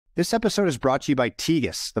This episode is brought to you by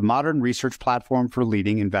Tegus, the modern research platform for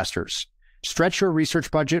leading investors. Stretch your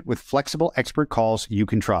research budget with flexible expert calls you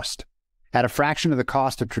can trust. At a fraction of the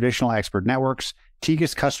cost of traditional expert networks,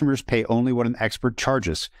 Tegus customers pay only what an expert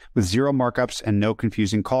charges, with zero markups and no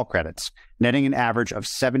confusing call credits, netting an average of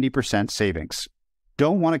 70% savings.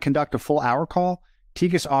 Don't want to conduct a full hour call?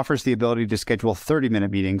 Tegus offers the ability to schedule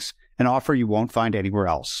 30-minute meetings, an offer you won't find anywhere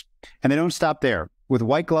else. And they don't stop there. With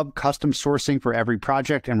white glove custom sourcing for every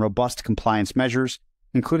project and robust compliance measures,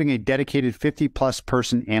 including a dedicated 50-plus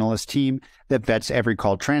person analyst team that vets every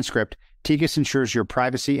call transcript, Tegus ensures your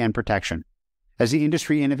privacy and protection. As the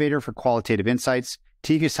industry innovator for qualitative insights,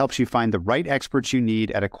 Tegus helps you find the right experts you need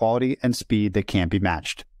at a quality and speed that can't be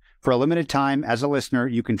matched. For a limited time, as a listener,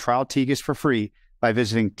 you can trial Tegus for free by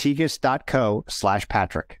visiting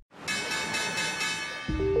tegus.co/Patrick.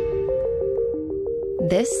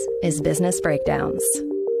 This is Business Breakdowns.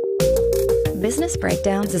 Business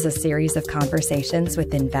Breakdowns is a series of conversations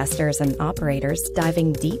with investors and operators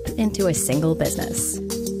diving deep into a single business.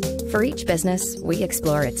 For each business, we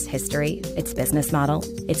explore its history, its business model,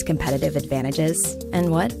 its competitive advantages,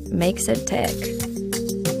 and what makes it tick.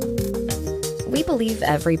 We believe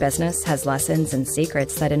every business has lessons and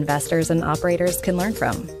secrets that investors and operators can learn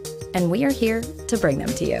from, and we are here to bring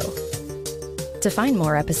them to you. To find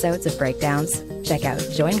more episodes of Breakdowns, check out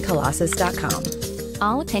joincolossus.com.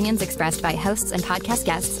 All opinions expressed by hosts and podcast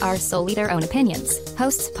guests are solely their own opinions.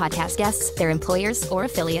 Hosts, podcast guests, their employers, or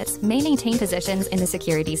affiliates may maintain positions in the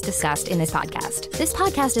securities discussed in this podcast. This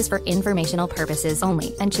podcast is for informational purposes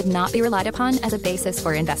only and should not be relied upon as a basis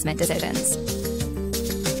for investment decisions.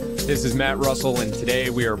 This is Matt Reustle, and today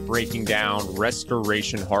we are breaking down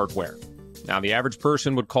restoration hardware. Now, the average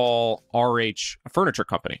person would call RH a furniture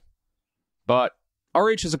company, but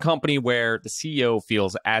RH is a company where the CEO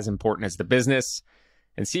feels as important as the business,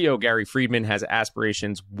 and CEO Gary Friedman has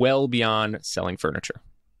aspirations well beyond selling furniture.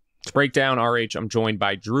 To break down RH, I'm joined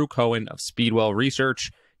by Drew Cohen of Speedwell Research.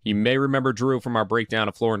 You may remember Drew from our breakdown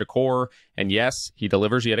of Floor & Decor, and yes, he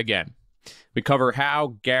delivers yet again. We cover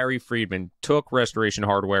how Gary Friedman took restoration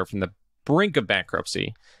hardware from the brink of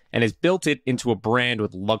bankruptcy and has built it into a brand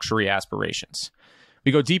with luxury aspirations.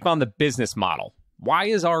 We go deep on the business model. Why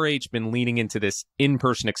has RH been leaning into this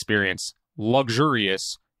in-person experience,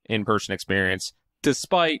 luxurious in-person experience,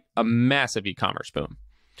 despite a massive e-commerce boom?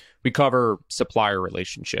 We cover supplier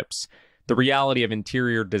relationships, the reality of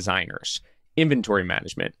interior designers, inventory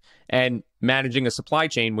management, and managing a supply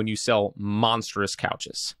chain when you sell monstrous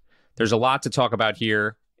couches. There's a lot to talk about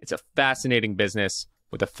here. It's a fascinating business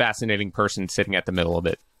with a fascinating person sitting at the middle of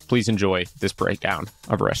it. Please enjoy this breakdown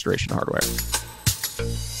of restoration hardware.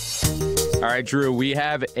 All right, Drew, we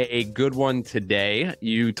have a good one today.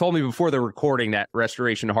 You told me before the recording that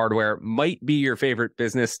restoration hardware might be your favorite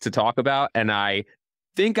business to talk about, and I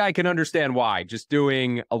think I can understand why. Just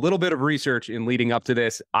doing a little bit of research in leading up to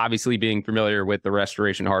this, obviously being familiar with the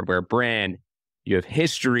restoration hardware brand, you have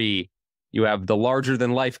history, you have the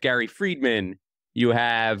larger-than-life Gary Friedman, you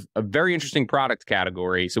have a very interesting product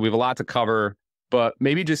category, so we have a lot to cover. But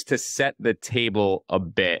maybe just to set the table a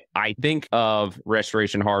bit, I think of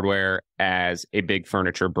restoration hardware as a big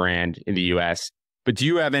furniture brand in the US. But do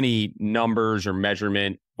you have any numbers or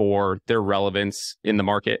measurement for their relevance in the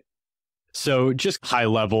market? So just high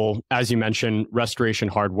level, as you mentioned, Restoration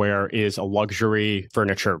Hardware is a luxury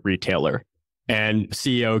furniture retailer. And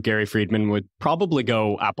CEO Gary Friedman would probably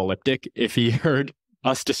go apoplectic if he heard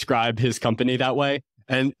us describe his company that way.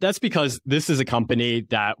 And that's because this is a company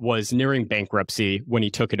that was nearing bankruptcy when he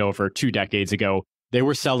took it over 2 decades ago. They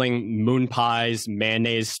were selling moon pies,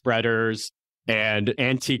 mayonnaise spreaders, and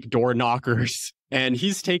antique door knockers. And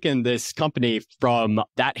he's taken this company from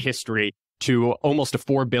that history to almost a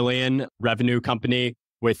 $4 billion revenue company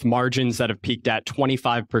with margins that have peaked at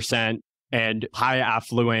 25% and high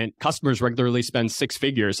affluent customers regularly spend 6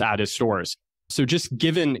 figures at his stores. So just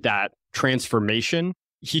given that transformation,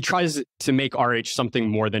 he tries to make RH something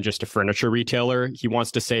more than just a furniture retailer. He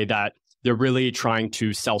wants to say that they're really trying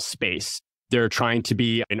to sell space. They're trying to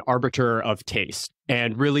be an arbiter of taste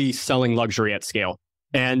and really selling luxury at scale.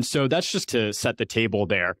 And so that's just to set the table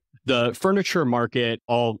there. The furniture market,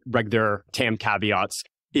 all regular TAM caveats,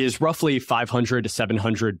 is roughly $500 to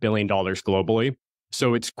 $700 billion globally.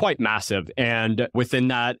 So it's quite massive. And within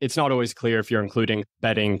that, it's not always clear if you're including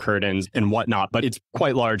bedding, curtains, and whatnot, but it's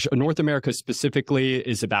quite large. North America specifically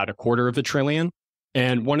is about $250 billion.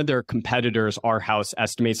 And one of their competitors, Our House,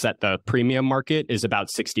 estimates that the premium market is about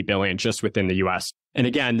 $60 billion just within the US. And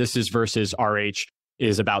again, this is versus RH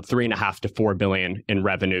is about $3.5 to $4 billion in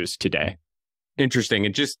revenues today. Interesting.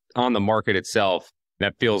 And just on the market itself,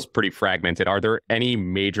 that feels pretty fragmented. Are there any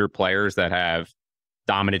major players that have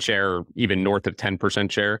dominant share or even north of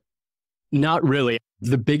 10% share? Not really.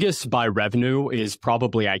 The biggest by revenue is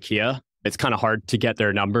probably IKEA. It's kind of hard to get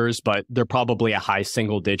their numbers, but they're probably a high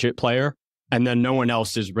single-digit player. And then no one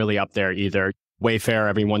else is really up there either. Wayfair,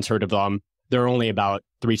 everyone's heard of them. They're only about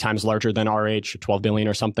 3 times larger than RH, 12 billion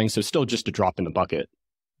or something. So still just a drop in the bucket.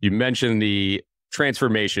 You mentioned the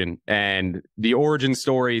transformation and the origin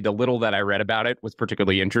story. The little that I read about it was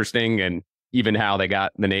particularly interesting, and even how they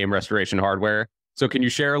got the name Restoration Hardware. So can you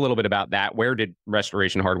share a little bit about that? Where did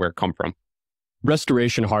Restoration Hardware come from?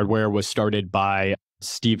 Restoration Hardware was started by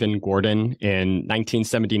Stephen Gordon in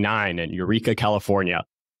 1979 in Eureka, California.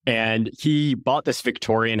 And he bought this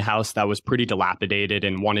Victorian house that was pretty dilapidated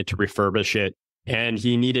and wanted to refurbish it. And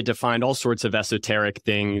he needed to find all sorts of esoteric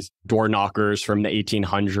things, door knockers from the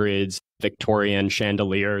 1800s, Victorian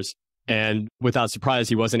chandeliers. And without surprise,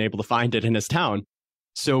 he wasn't able to find it in his town.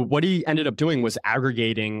 So what he ended up doing was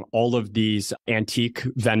aggregating all of these antique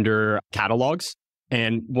vendor catalogs.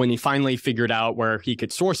 And when he finally figured out where he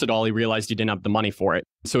could source it all, he realized he didn't have the money for it.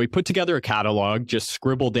 So he put together a catalog, just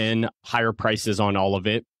scribbled in higher prices on all of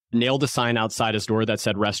it, nailed a sign outside his door that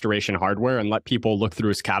said Restoration Hardware, and let people look through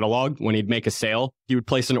his catalog. When he'd make a sale, he would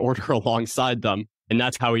place an order alongside them. And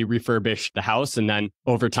that's how he refurbished the house. And then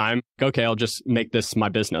over time, okay, I'll just make this my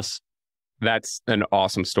business. That's an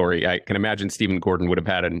awesome story. I can imagine Stephen Gordon would have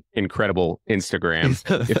had an incredible Instagram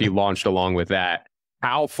if he launched along with that.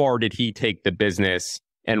 How far did he take the business,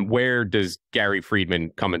 and where does Gary Friedman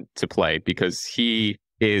come into play? Because he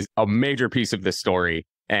is a major piece of the story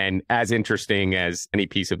and as interesting as any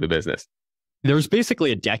piece of the business. There was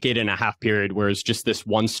basically a 1.5 decade period where it's just this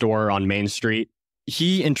one store on Main Street.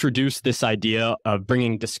 He introduced this idea of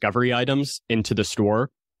bringing discovery items into the store.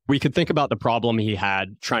 We could think about the problem he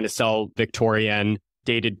had trying to sell Victorian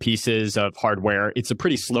dated pieces of hardware. It's a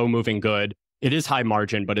pretty slow moving good. It is high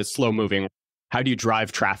margin, but it's slow moving. How do you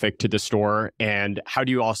drive traffic to the store? And how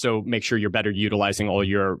do you also make sure you're better utilizing all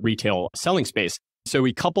your retail selling space? So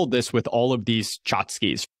we coupled this with all of these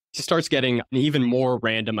tchotchkes. He starts getting an even more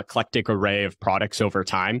random, eclectic array of products over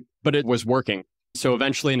time, but it was working. So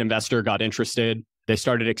eventually an investor got interested. They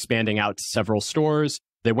started expanding out to several stores.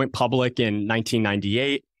 They went public in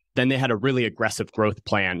 1998. Then they had a really aggressive growth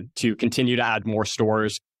plan to continue to add more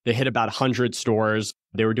stores. They hit about 100 stores.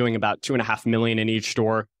 They were doing about $2.5 million in each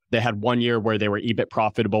store. They had 1 year where they were EBIT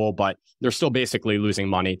profitable, but they're still basically losing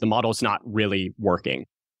money. The model's not really working.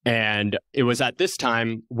 And it was at this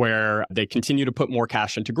time where they continue to put more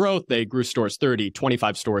cash into growth. They grew stores 30,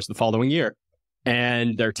 25 stores the following year.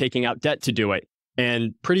 And they're taking out debt to do it.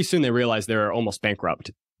 And pretty soon they realized they're almost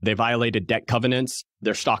bankrupt. They violated debt covenants.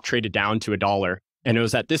 Their stock traded down to $1. And it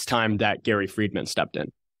was at this time that Gary Friedman stepped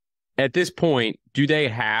in. At this point, do they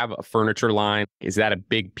have a furniture line? Is that a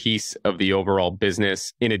big piece of the overall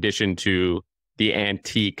business in addition to the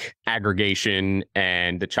antique aggregation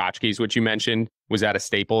and the tchotchkes, which you mentioned? Was that a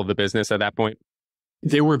staple of the business at that point?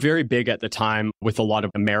 They were very big at the time with a lot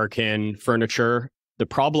of American furniture. The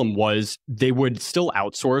problem was they would still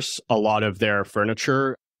outsource a lot of their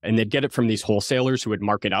furniture, and they'd get it from these wholesalers who would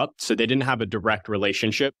mark it up. So they didn't have a direct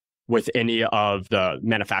relationship with any of the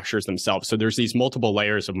manufacturers themselves. So there's these multiple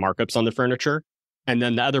layers of markups on the furniture. And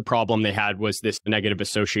then the other problem they had was this negative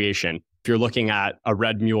association. If you're looking at a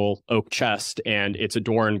Red Mule oak chest and it's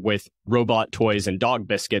adorned with robot toys and dog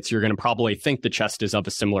biscuits, you're going to probably think the chest is of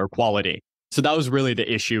a similar quality. So that was really the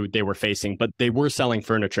issue they were facing, but they were selling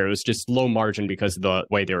furniture. It was just low margin because of the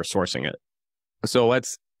way they were sourcing it. So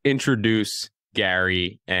let's introduce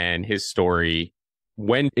Gary and his story.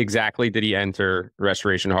 When exactly did he enter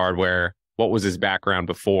Restoration Hardware? What was his background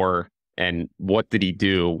before? And what did he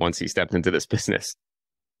do once he stepped into this business?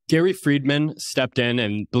 Gary Friedman stepped in,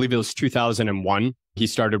 and I believe it was 2001. He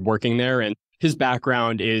started working there. And his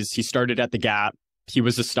background is he started at the Gap. He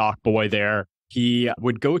was a stock boy there. He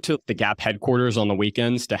would go to the Gap headquarters on the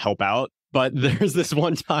weekends to help out. But there's this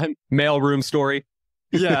one time. Mailroom story.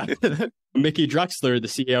 Yeah. Mickey Drexler, the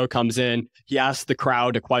CEO, comes in. He asks the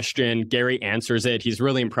crowd a question. Gary answers it. He's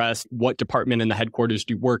really impressed. What department in the headquarters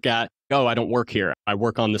do you work at? Oh, I don't work here. I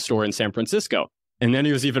work on the store in San Francisco. And then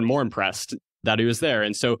he was even more impressed that he was there.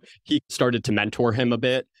 And so he started to mentor him a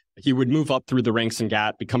bit. He would move up through the ranks in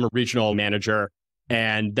Gap, become a regional manager.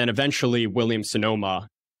 And then eventually Williams-Sonoma,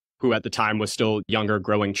 who at the time was still younger,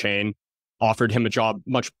 growing chain, offered him a job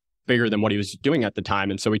much bigger than what he was doing at the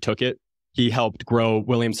time. And so he took it. He helped grow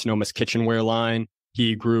Williams-Sonoma's kitchenware line.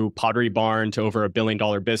 He grew Pottery Barn to over $1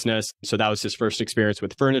 billion business. So that was his first experience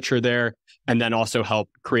with furniture there. And then also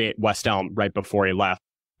helped create West Elm right before he left.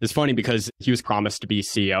 It's funny because he was promised to be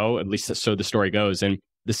CEO, at least so the story goes. And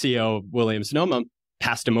the CEO of Williams-Sonoma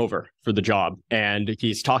passed him over for the job. And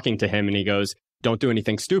he's talking to him and he goes, don't do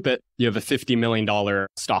anything stupid. You have a $50 million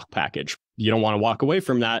stock package. You don't want to walk away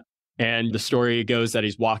from that. And the story goes that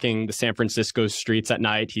he's walking the San Francisco streets at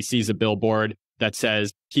night. He sees a billboard that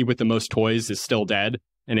says, "He with the most toys is still dead."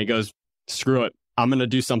 And he goes, "Screw it. I'm going to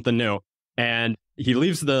do something new." And he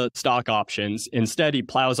leaves the stock options. Instead, he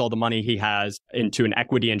plows all the money he has into an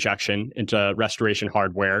equity injection into Restoration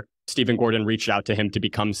Hardware. Stephen Gordon reached out to him to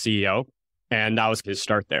become CEO. And that was his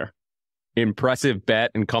start there. Impressive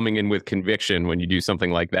bet and coming in with conviction when you do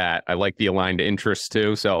something like that. I like the aligned interests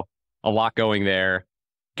too. So a lot going there.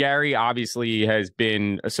 Gary obviously has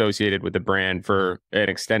been associated with the brand for an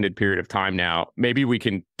extended period of time now. Maybe we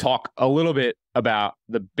can talk a little bit about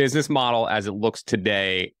the business model as it looks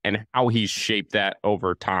today and how he's shaped that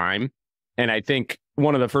over time. And I think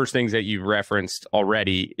one of the first things that you've referenced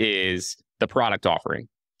already is the product offering.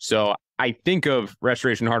 So I think of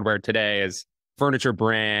Restoration Hardware today as furniture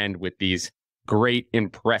brand with these great,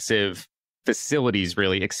 impressive facilities,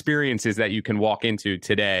 really, experiences that you can walk into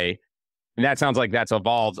today. And that sounds like that's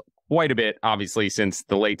evolved quite a bit, obviously, since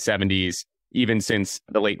the late 70s, even since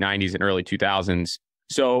the late 90s and early 2000s.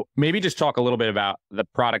 So maybe just talk a little bit about the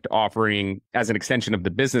product offering as an extension of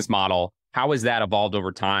the business model. How has that evolved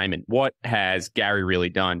over time? And what has Gary really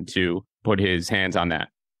done to put his hands on that?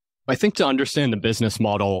 I think to understand the business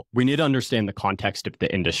model, we need to understand the context of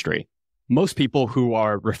the industry. Most people who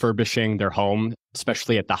are refurbishing their home,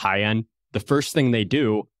 especially at the high end, the first thing they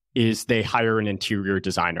do is they hire an interior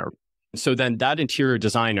designer. So then that interior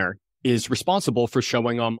designer is responsible for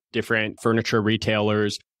showing them different furniture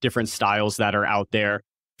retailers, different styles that are out there.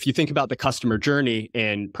 If you think about the customer journey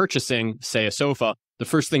in purchasing, say, a sofa, the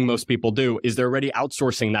first thing most people do is they're already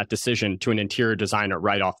outsourcing that decision to an interior designer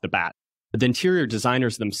right off the bat. The interior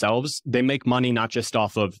designers themselves, they make money not just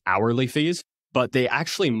off of hourly fees, but they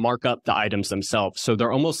actually mark up the items themselves. So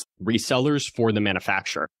they're almost resellers for the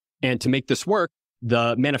manufacturer. And to make this work,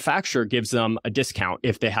 the manufacturer gives them a discount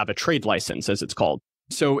if they have a trade license, as it's called.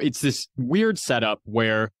 So it's this weird setup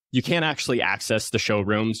where you can't actually access the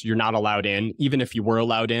showrooms. You're not allowed in. Even if you were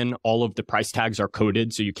allowed in, all of the price tags are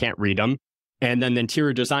coded, so you can't read them. And then the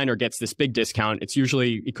interior designer gets this big discount.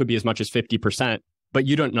 It could be as much as 50%, but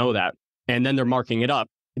you don't know that. And then they're marking it up.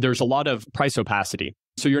 There's a lot of price opacity.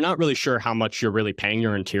 So you're not really sure how much you're really paying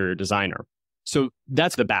your interior designer. So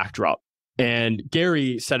that's the backdrop. And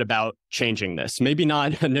Gary set about changing this. Maybe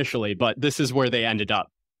not initially, but this is where they ended up.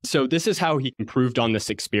 So this is how he improved on this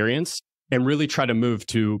experience and really try to move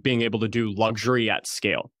to being able to do luxury at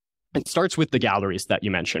scale. It starts with the galleries that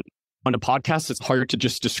you mentioned. On a podcast, it's hard to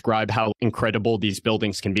just describe how incredible these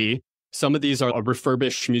buildings can be. Some of these are a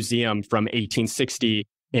refurbished museum from 1860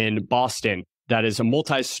 in Boston that is a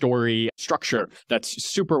multi-story structure that's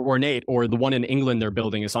super ornate, or the one in England they're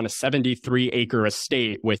building is on a 73-acre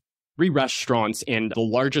estate with 3 restaurants and the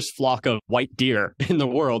largest flock of white deer in the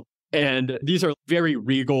world. And these are very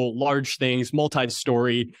regal, large things,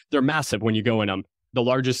 multi-story. They're massive when you go in them. The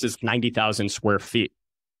largest is 90,000 square feet.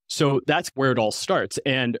 So that's where it all starts.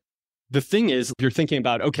 And the thing is, you're thinking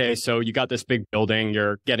about, okay, so you got this big building,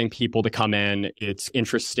 you're getting people to come in. It's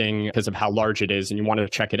interesting because of how large it is and you want to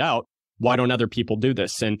check it out. Why don't other people do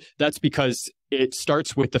this? And that's because it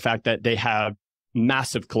starts with the fact that they have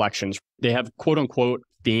massive collections. They have quote unquote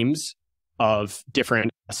themes of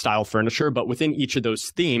different style furniture, but within each of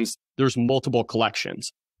those themes, there's multiple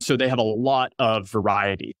collections. So they have a lot of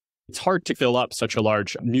variety. It's hard to fill up such a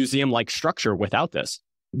large museum-like structure without this.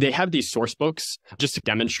 They have these source books just to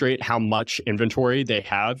demonstrate how much inventory they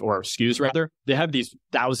have, or SKUs rather. They have these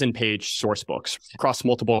 1,000-page source books across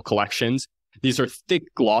multiple collections. These are thick,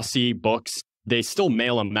 glossy books. They still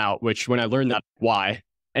mail them out, which when I learned that, why?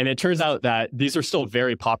 And it turns out that these are still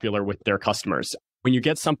very popular with their customers. When you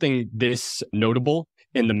get something this notable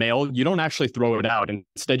in the mail, you don't actually throw it out.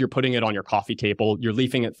 Instead, you're putting it on your coffee table. You're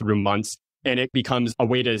leaving it through months, and it becomes a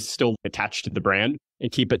way to still attach to the brand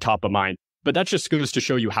and keep it top of mind. But that just goes to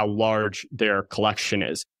show you how large their collection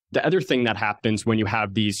is. The other thing that happens when you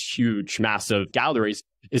have these huge, massive galleries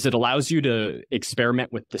is it allows you to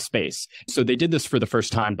experiment with the space. So they did this for the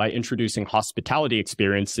first time by introducing hospitality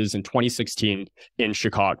experiences in 2016 in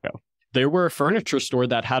Chicago. They were a furniture store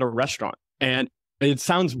that had a restaurant. And it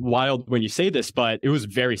sounds wild when you say this, but it was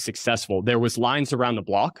very successful. There was lines around the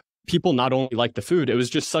block. People not only liked the food, it was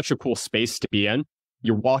just such a cool space to be in.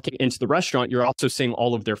 You're walking into the restaurant, you're also seeing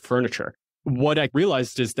all of their furniture. What I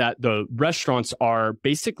realized is that the restaurants are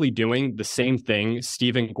basically doing the same thing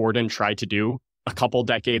Stephen Gordon tried to do a couple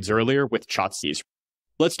decades earlier with Chatsi's.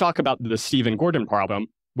 Let's talk about the Stephen Gordon problem,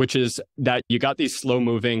 which is that you got these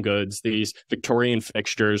slow-moving goods, these Victorian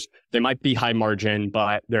fixtures. They might be high margin,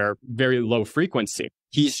 but they're very low frequency.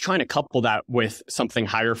 He's trying to couple that with something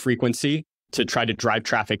higher frequency, to try to drive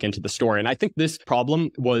traffic into the store. And I think this problem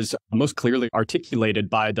was most clearly articulated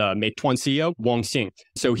by the Meituan CEO, Wang Xing.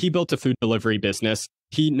 So he built a food delivery business.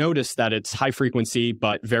 He noticed that it's high frequency,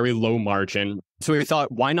 but very low margin. So he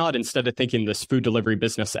thought, why not, instead of thinking this food delivery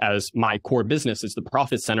business as my core business, as the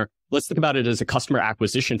profit center, let's think about it as a customer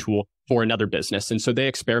acquisition tool for another business. And so they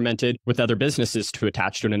experimented with other businesses to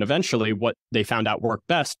attach to it. And eventually what they found out worked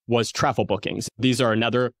best was travel bookings. These are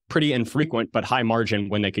another pretty infrequent, but high margin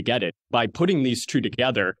when they could get it. By putting these two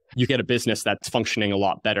together, you get a business that's functioning a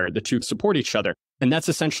lot better. The two support each other. And that's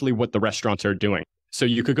essentially what the restaurants are doing. So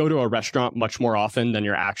you could go to a restaurant much more often than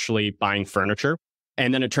you're actually buying furniture.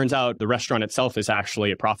 And then it turns out the restaurant itself is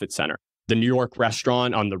actually a profit center. The New York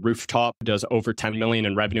restaurant on the rooftop does over 10 million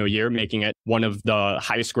in revenue a year, making it one of the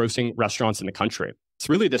highest grossing restaurants in the country. It's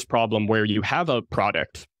really this problem where you have a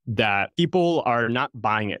product that people are not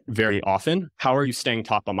buying it very often. How are you staying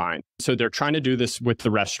top of mind? So they're trying to do this with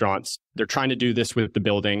the restaurants. They're trying to do this with the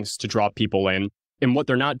buildings to draw people in. And what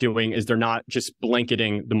they're not doing is they're not just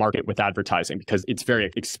blanketing the market with advertising because it's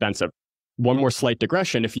very expensive. One more slight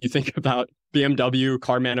digression. If you think about BMW,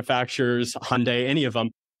 car manufacturers, Hyundai, any of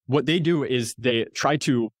them, what they do is they try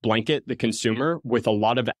to blanket the consumer with a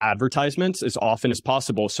lot of advertisements as often as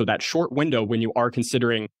possible. So that short window when you are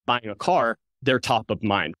considering buying a car, they're top of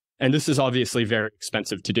mind. And this is obviously very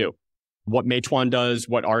expensive to do. What Meituan does,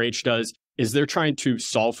 what RH does, is they're trying to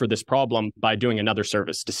solve for this problem by doing another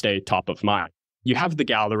service to stay top of mind. You have the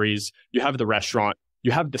galleries, you have the restaurant,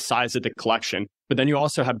 you have the size of the collection, but then you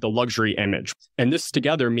also have the luxury image. And this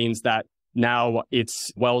together means that now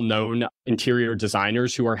it's well-known interior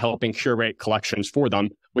designers who are helping curate collections for them,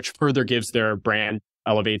 which further gives their brand,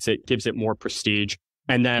 elevates it, gives it more prestige.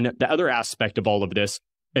 And then the other aspect of all of this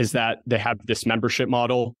is that they have this membership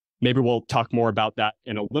model. Maybe we'll talk more about that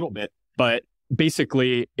in a little bit, but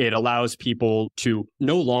basically, it allows people to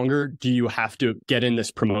no longer do you have to get in this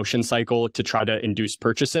promotion cycle to try to induce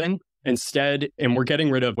purchasing. Instead, and we're getting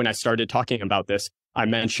rid of, when I started talking about this, I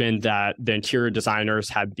mentioned that the interior designers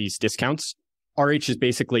had these discounts. RH is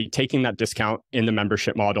basically taking that discount in the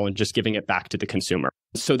membership model and just giving it back to the consumer.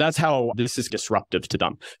 So that's how this is disruptive to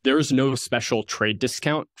them. There is no special trade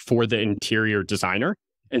discount for the interior designer.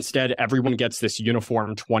 Instead, everyone gets this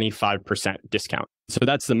uniform 25% discount. So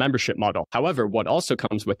that's the membership model. However, what also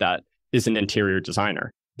comes with that is an interior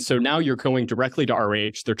designer. So now you're going directly to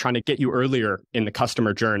RH. They're trying to get you earlier in the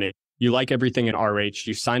customer journey. You like everything in RH.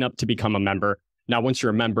 You sign up to become a member. Now, once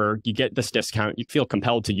you're a member, you get this discount. You feel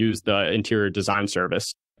compelled to use the interior design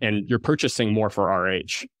service, and you're purchasing more for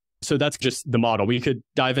RH. So that's just the model. We could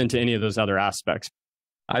dive into any of those other aspects.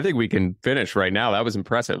 I think we can finish right now. That was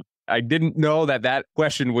impressive. I didn't know that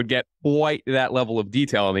question would get quite that level of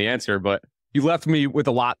detail in the answer, but you left me with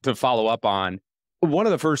a lot to follow up on. One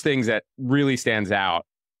of the first things that really stands out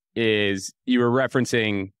is you were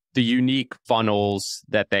referencing the unique funnels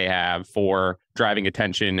that they have for driving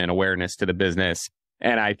attention and awareness to the business.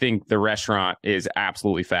 And I think the restaurant is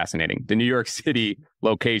absolutely fascinating. The New York City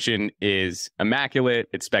location is immaculate.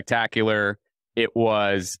 It's spectacular. It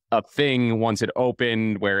was a thing once it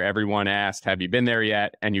opened where everyone asked, have you been there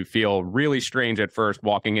yet? And you feel really strange at first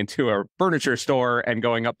walking into a furniture store and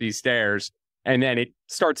going up these stairs. And then it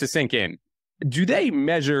starts to sink in. Do they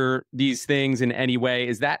measure these things in any way?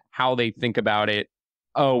 Is that how they think about it?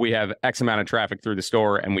 Oh, we have X amount of traffic through the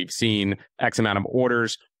store and we've seen X amount of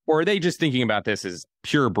orders. Or are they just thinking about this as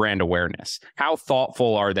pure brand awareness? How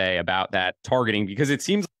thoughtful are they about that targeting? Because it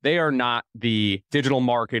seems they are not the digital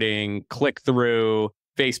marketing, click-through,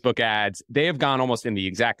 Facebook ads. They have gone almost in the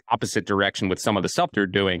exact opposite direction with some of the stuff they're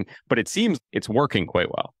doing, but it seems it's working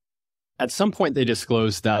quite well. At some point, they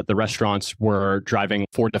disclosed that the restaurants were driving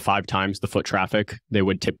 4 to 5 times the foot traffic they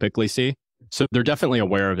would typically see. So they're definitely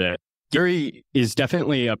aware of it. Gary is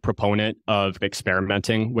definitely a proponent of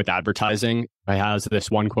experimenting with advertising. He has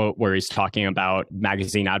this one quote where he's talking about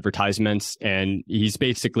magazine advertisements, and he's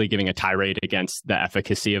basically giving a tirade against the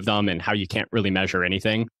efficacy of them and how you can't really measure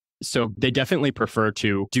anything. So they definitely prefer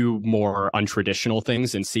to do more untraditional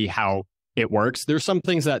things and see how it works. There's some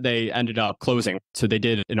things that they ended up closing. So they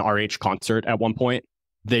did an RH concert at one point.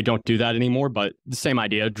 They don't do that anymore, but the same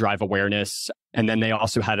idea, drive awareness. And then they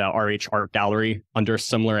also had a RH art gallery under a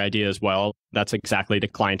similar idea as well. That's exactly the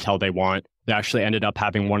clientele they want. They actually ended up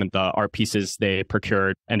having one of the art pieces they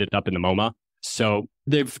procured ended up in the MoMA. So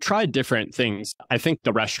they've tried different things. I think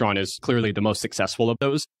the restaurant is clearly the most successful of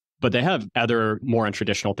those, but they have other more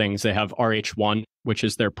untraditional things. They have RH1, which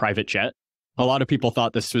is their private jet. A lot of people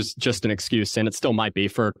thought this was just an excuse, and it still might be,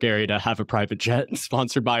 for Gary to have a private jet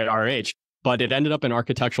sponsored by RH. But it ended up in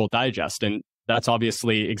Architectural Digest, and that's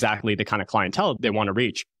obviously exactly the kind of clientele they want to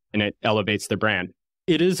reach, and it elevates their brand.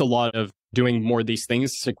 It is a lot of doing more of these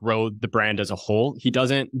things to grow the brand as a whole. He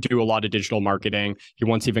doesn't do a lot of digital marketing. He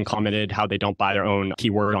once even commented how they don't buy their own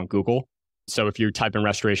keyword on Google. So if you type in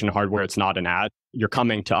restoration hardware, it's not an ad. You're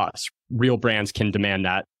coming to us. Real brands can demand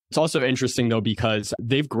that. It's also interesting, though, because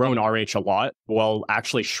they've grown RH a lot while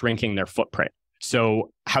actually shrinking their footprint.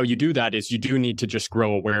 So how you do that is you do need to just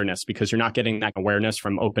grow awareness, because you're not getting that awareness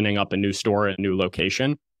from opening up a new store, a new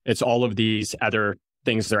location. It's all of these other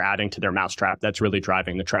things they're adding to their mousetrap that's really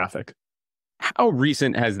driving the traffic. How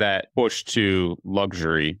recent has that push to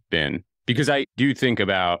luxury been? Because I do think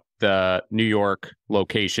about the New York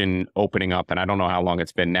location opening up, and I don't know how long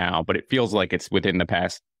it's been now, but it feels like it's within the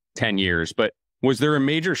past 10 years. But was there a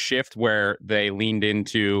major shift where they leaned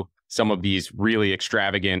into some of these really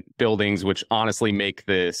extravagant buildings, which honestly make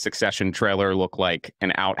the Succession trailer look like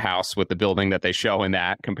an outhouse with the building that they show in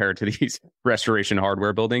that compared to these restoration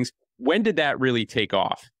hardware buildings? When did that really take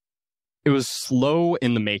off? It was slow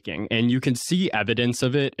in the making, and you can see evidence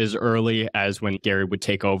of it as early as when Gary would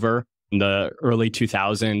take over. In the early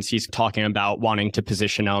 2000s, he's talking about wanting to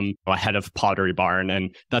position them ahead of Pottery Barn,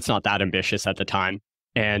 and that's not that ambitious at the time.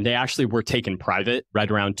 And they actually were taken private right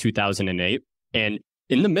around 2008. And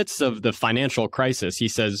in the midst of the financial crisis, he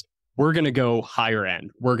says, we're going to go higher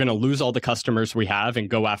end. We're going to lose all the customers we have and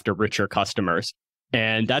go after richer customers.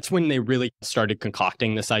 And that's when they really started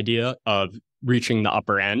concocting this idea of reaching the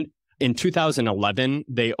upper end. In 2011,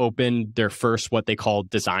 they opened their first, what they call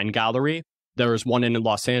design gallery. There was one in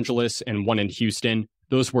Los Angeles and one in Houston.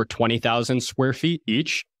 Those were 20,000 square feet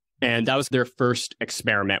each. And that was their first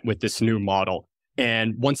experiment with this new model.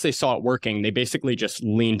 And once they saw it working, they basically just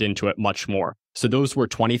leaned into it much more. So those were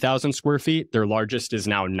 20,000 square feet. Their largest is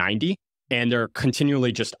now 90. And they're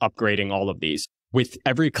continually just upgrading all of these. With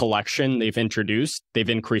every collection they've introduced, they've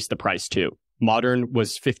increased the price too. Modern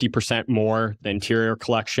was 50% more, the interior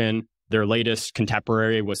collection. Their latest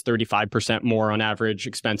contemporary was 35% more on average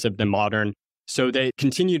expensive than modern. So they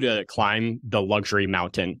continue to climb the luxury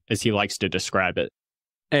mountain, as he likes to describe it.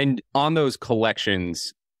 And on those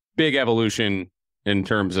collections, big evolution in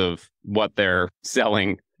terms of what they're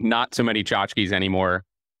selling. Not so many tchotchkes anymore.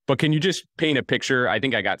 But can you just paint a picture? I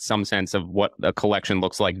think I got some sense of what a collection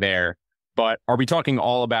looks like there. But are we talking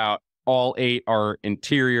all about all 8 are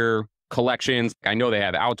interior collections? I know they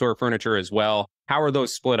have outdoor furniture as well. How are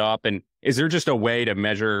those split up? And is there just a way to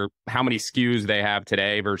measure how many SKUs they have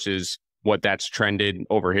today versus what that's trended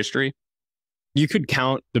over history? You could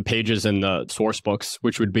count the pages in the source books,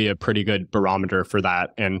 which would be a pretty good barometer for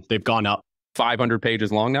that. And they've gone up. 500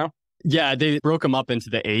 pages long now? Yeah, they broke them up into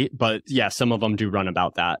the 8, but yeah, some of them do run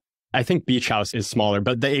about that. I think Beach House is smaller,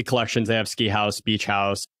 but the 8 collections, they have Ski House, Beach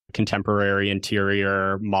House, Contemporary,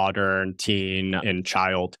 Interior, Modern, Teen, and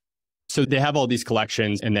Child. So they have all these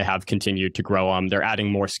collections and they have continued to grow them. They're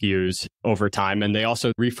adding more SKUs over time, and they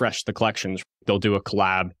also refresh the collections. They'll do a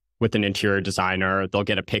collab with an interior designer. They'll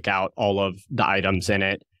get to pick out all of the items in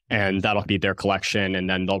it, and that'll be their collection. And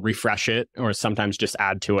then they'll refresh it or sometimes just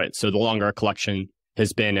add to it. So the longer a collection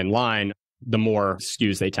has been in line, the more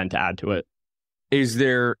SKUs they tend to add to it. Is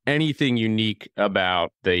there anything unique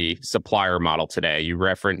about the supplier model today? You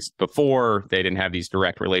referenced before they didn't have these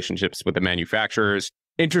direct relationships with the manufacturers.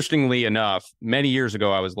 Interestingly enough, many years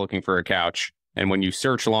ago, I was looking for a couch. And when you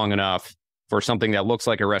search long enough for something that looks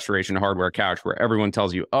like a restoration hardware couch where everyone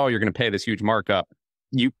tells you, oh, you're going to pay this huge markup,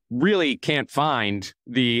 you really can't find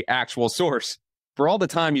the actual source. For all the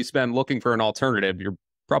time you spend looking for an alternative, you're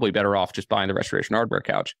probably better off just buying the restoration hardware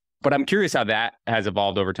couch. But I'm curious how that has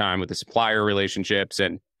evolved over time with the supplier relationships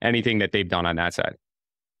and anything that they've done on that side.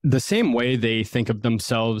 The same way they think of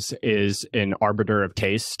themselves is an arbiter of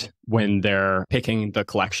taste when they're picking the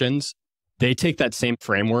collections. They take that same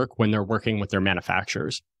framework when they're working with their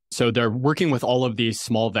manufacturers. So they're working with all of these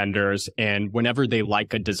small vendors, and whenever they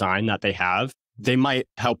like a design that they have, they might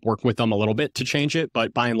help work with them a little bit to change it,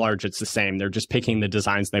 but by and large, it's the same. They're just picking the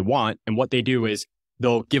designs they want. And what they do is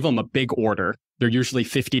they'll give them a big order. They're usually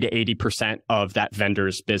 50 to 80% of that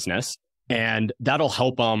vendor's business. And that'll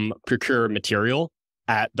help them procure material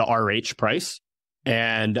at the RH price.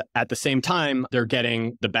 And at the same time, they're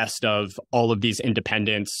getting the best of all of these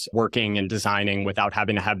independents working and designing without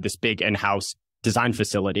having to have this big in-house design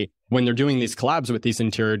facility. When they're doing these collabs with these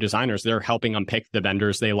interior designers, they're helping them pick the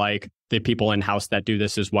vendors they like, the people in-house that do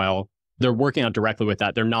this as well. They're working out directly with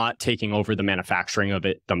that. They're not taking over the manufacturing of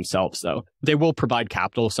it themselves, though. They will provide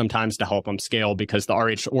capital sometimes to help them scale because the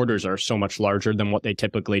RH orders are so much larger than what they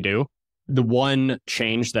typically do. The one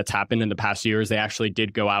change that's happened in the past years, they actually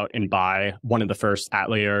did go out and buy one of the first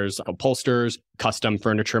Ateliers upholsterers, custom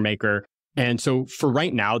furniture maker. And so for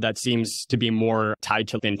right now, that seems to be more tied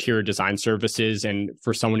to interior design services and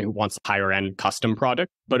for someone who wants a higher end custom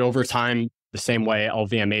product. But over time, the same way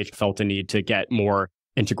LVMH felt a need to get more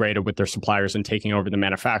integrated with their suppliers and taking over the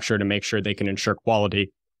manufacturer to make sure they can ensure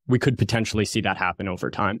quality, we could potentially see that happen over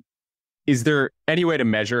time. Is there any way to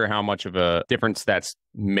measure how much of a difference that's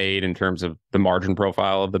made in terms of the margin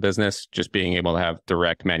profile of the business, just being able to have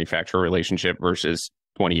direct manufacturer relationship versus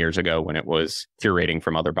 20 years ago when it was curating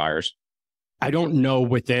from other buyers? I don't know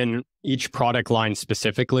within each product line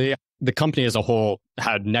specifically. The company as a whole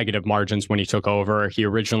had negative margins when he took over. He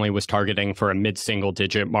originally was targeting for a mid-single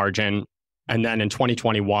digit margin. And then in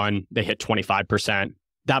 2021, they hit 25%.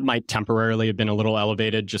 That might temporarily have been a little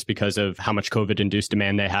elevated just because of how much COVID-induced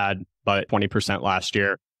demand they had, but 20% last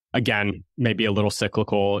year. Again, maybe a little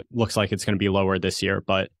cyclical. It looks like it's going to be lower this year,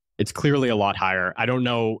 but it's clearly a lot higher. I don't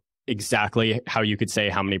know exactly how you could say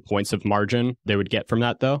how many points of margin they would get from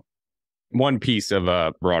that, though. One piece of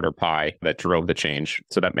a broader pie that drove the change.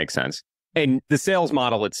 So that makes sense. And the sales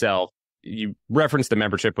model itself, you referenced the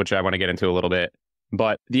membership, which I want to get into a little bit,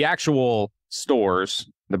 but the actual stores,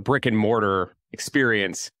 the brick and mortar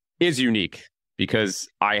experience is unique because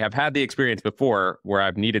I have had the experience before where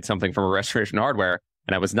I've needed something from a Restoration Hardware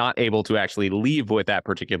and I was not able to actually leave with that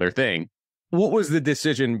particular thing. What was the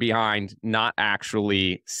decision behind not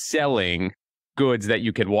actually selling goods that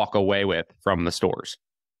you could walk away with from the stores?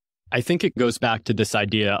 I think it goes back to this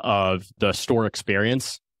idea of the store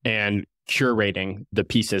experience and curating the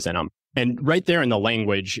pieces in them. And right there in the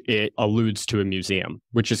language, it alludes to a museum,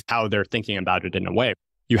 which is how they're thinking about it in a way.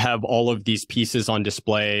 You have all of these pieces on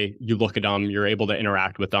display, you look at them, you're able to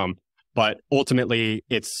interact with them, but ultimately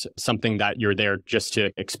it's something that you're there just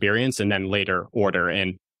to experience and then later order.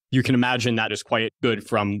 And you can imagine that is quite good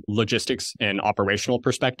from logistics and operational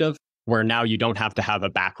perspective, where now you don't have to have a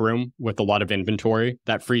back room with a lot of inventory.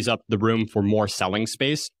 That frees up the room for more selling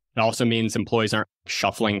space. It also means employees aren't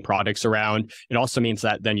shuffling products around. It also means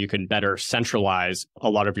that then you can better centralize a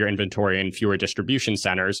lot of your inventory in fewer distribution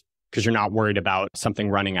centers because you're not worried about something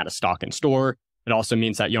running out of stock in store. It also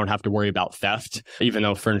means that you don't have to worry about theft, even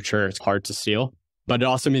though furniture is hard to steal. But it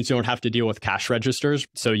also means you don't have to deal with cash registers.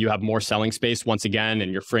 So you have more selling space once again,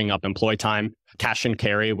 and you're freeing up employee time. Cash and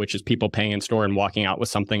carry, which is people paying in store and walking out with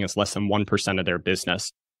something, is less than 1% of their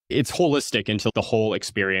business. It's holistic into the whole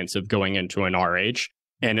experience of going into an RH.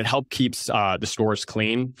 And it helps keeps the stores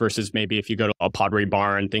clean versus maybe if you go to a Pottery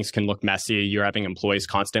Barn, things can look messy. You're having employees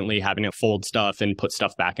constantly having to fold stuff and put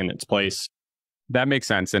stuff back in its place. That makes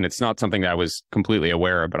sense. And it's not something that I was completely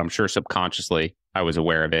aware of, but I'm sure subconsciously I was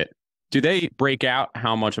aware of it. Do they break out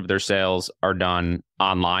how much of their sales are done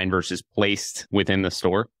online versus placed within the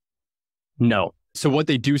store? No. So what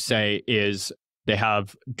they do say is they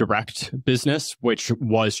have direct business, which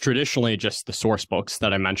was traditionally just the source books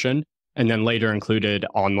that I mentioned, and then later included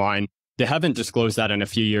online. They haven't disclosed that in a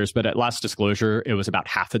few years, but at last disclosure, it was about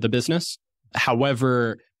half of the business.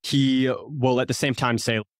 However, he will at the same time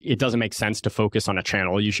say it doesn't make sense to focus on a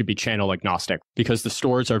channel. You should be channel agnostic because the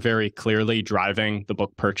stores are very clearly driving the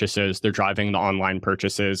book purchases. They're driving the online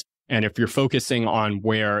purchases. And if you're focusing on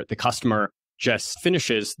where the customer just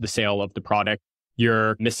finishes the sale of the product,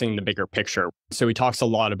 you're missing the bigger picture. So he talks a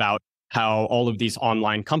lot about how all of these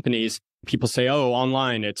online companies, people say, oh,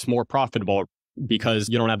 online, it's more profitable because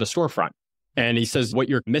you don't have a storefront. And he says, what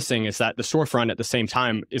you're missing is that the storefront at the same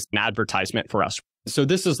time is an advertisement for us. So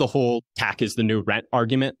this is the whole CAC is the new rent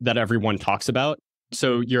argument that everyone talks about.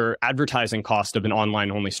 So your advertising cost of an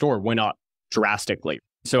online only store went up drastically.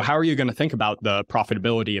 So how are you going to think about the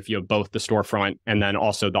profitability if you have both the storefront and then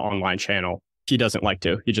also the online channel? He doesn't like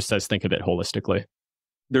to. He just says, think of it holistically.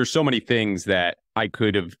 There's so many things that I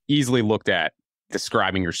could have easily looked at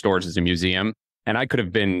describing your stores as a museum. And I could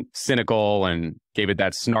have been cynical and gave it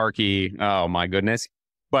that snarky, oh my goodness.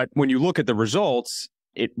 But when you look at the results,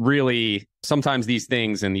 it really, sometimes these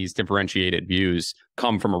things and these differentiated views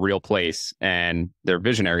come from a real place and they're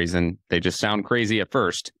visionaries and they just sound crazy at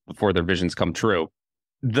first before their visions come true.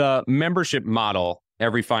 The membership model,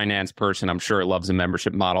 every finance person, I'm sure, loves a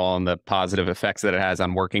membership model and the positive effects that it has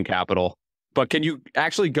on working capital. But can you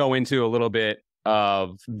actually go into a little bit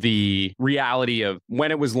of the reality of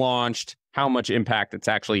when it was launched, how much impact it's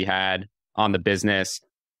actually had on the business?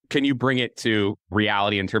 Can you bring it to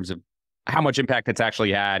reality in terms of how much impact it's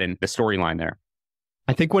actually had and the storyline there?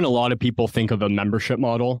 I think when a lot of people think of a membership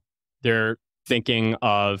model, they're thinking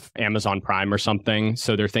of Amazon Prime or something.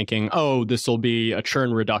 So they're thinking, oh, this will be a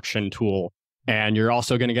churn reduction tool. And you're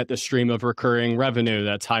also going to get the stream of recurring revenue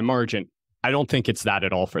that's high margin. I don't think it's that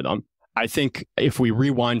at all for them. I think if we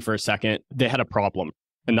rewind for a second, they had a problem.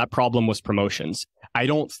 And that problem was promotions. I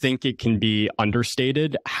don't think it can be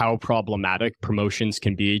understated how problematic promotions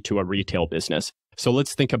can be to a retail business. So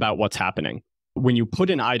let's think about what's happening. When you put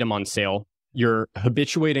an item on sale, you're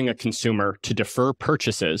habituating a consumer to defer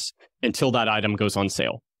purchases until that item goes on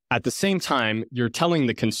sale. At the same time, you're telling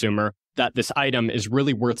the consumer that this item is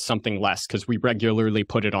really worth something less because we regularly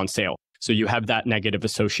put it on sale. So you have that negative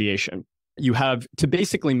association. You have to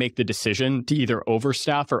basically make the decision to either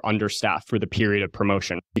overstaff or understaff for the period of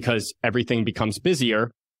promotion because everything becomes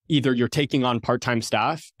busier. Either you're taking on part-time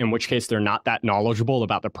staff, in which case they're not that knowledgeable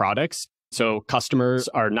about the products, so customers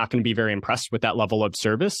are not going to be very impressed with that level of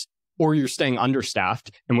service, or you're staying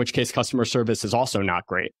understaffed, in which case customer service is also not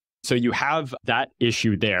great. So you have that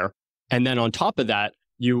issue there. And then on top of that,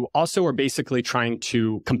 you also are basically trying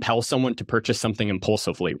to compel someone to purchase something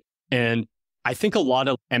impulsively. And I think a lot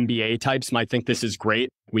of MBA types might think this is great.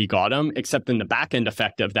 We got them, except then the back end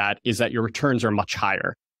effect of that is that your returns are much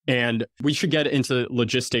higher. And we should get into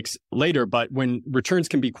logistics later, but when returns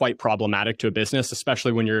can be quite problematic to a business,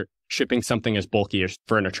 especially when you're shipping something as bulky as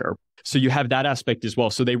furniture. So you have that aspect as well.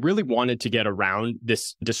 So they really wanted to get around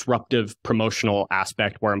this disruptive promotional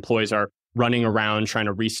aspect where employees are running around trying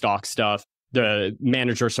to restock stuff. The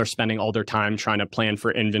managers are spending all their time trying to plan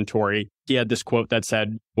for inventory. He had this quote that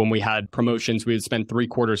said, when we had promotions, we would spend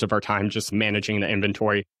 3/4 of our time just managing the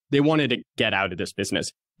inventory. They wanted to get out of this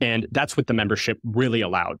business. And that's what the membership really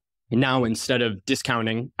allowed. Now, instead of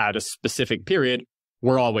discounting at a specific period,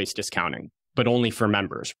 we're always discounting, but only for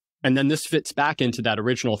members. And then this fits back into that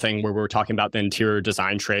original thing where we were talking about the interior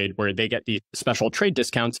design trade, where they get these special trade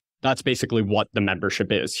discounts. That's basically what the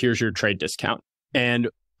membership is. Here's your trade discount. And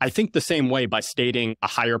I think the same way by stating a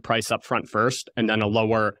higher price up front first and then a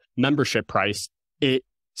lower membership price, it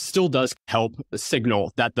still does help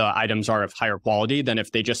signal that the items are of higher quality than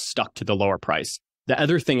if they just stuck to the lower price. The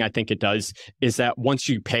other thing I think it does is that once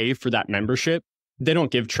you pay for that membership, they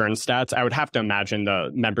don't give churn stats. I would have to imagine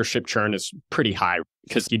the membership churn is pretty high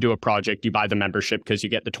because you do a project, you buy the membership because you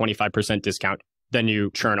get the 25% discount, then you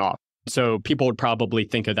churn off. So people would probably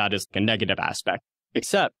think of that as a negative aspect.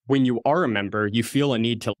 Except when you are a member, you feel a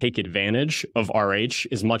need to take advantage of RH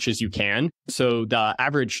as much as you can. So the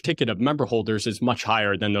average ticket of member holders is much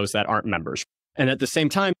higher than those that aren't members. And at the same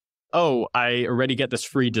time, oh, I already get this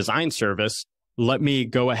free design service. Let me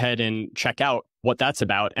go ahead and check out what that's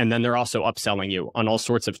about. And then they're also upselling you on all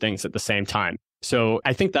sorts of things at the same time. So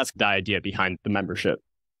I think that's the idea behind the membership.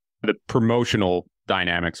 The promotional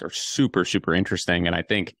dynamics are super, super interesting. And I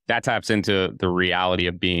think that taps into the reality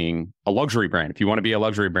of being a luxury brand. If you want to be a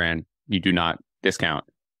luxury brand, you do not discount.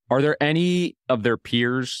 Are there any of their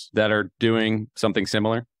peers that are doing something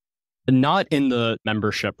similar? Not in the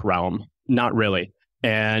membership realm, not really.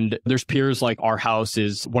 And there's peers like Our House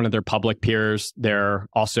is one of their public peers. They're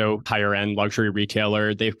also higher end luxury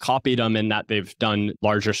retailer. They've copied them in that they've done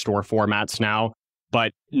larger store formats now.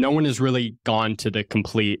 But no one has really gone to the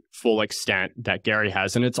complete full extent that Gary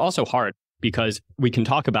has. And it's also hard because we can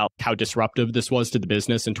talk about how disruptive this was to the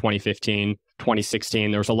business in 2015,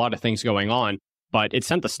 2016. There was a lot of things going on, but it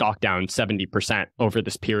sent the stock down 70% over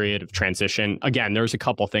this period of transition. Again, there's a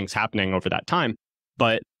couple things happening over that time,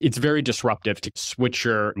 but it's very disruptive to switch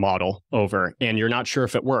your model over and you're not sure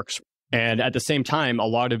if it works. And at the same time, a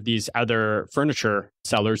lot of these other furniture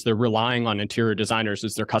sellers, they're relying on interior designers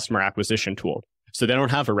as their customer acquisition tool. So they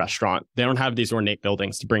don't have a restaurant. They don't have these ornate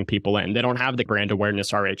buildings to bring people in. They don't have the brand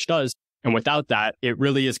awareness RH does. And without that, it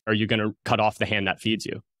really is, are you going to cut off the hand that feeds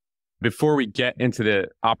you? Before we get into the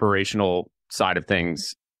operational side of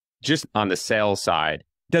things, just on the sales side,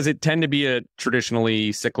 does it tend to be a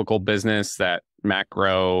traditionally cyclical business that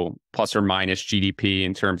macro plus or minus GDP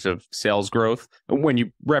in terms of sales growth? When you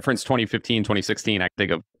reference 2015, 2016, I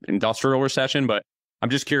think of industrial recession, but I'm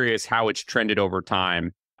just curious how it's trended over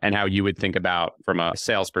time and how you would think about, from a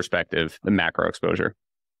sales perspective, the macro exposure.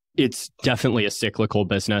 It's definitely a cyclical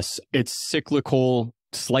business. It's cyclical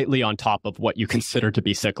slightly on top of what you consider to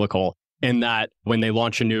be cyclical, in that when they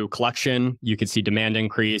launch a new collection, you could see demand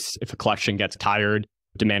increase. If a collection gets tired,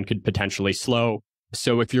 demand could potentially slow.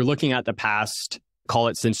 So if you're looking at the past, call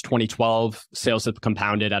it since 2012, sales have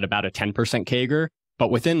compounded at about a 10% CAGR. But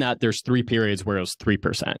within that, there's 3 periods where it was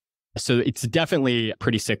 3%. So it's definitely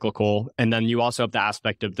pretty cyclical. And then you also have the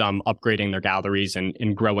aspect of them upgrading their galleries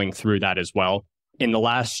and growing through that as well. In the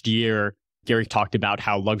last year, Gary talked about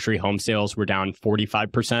how luxury home sales were down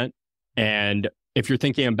 45%. And if you're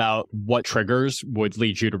thinking about what triggers would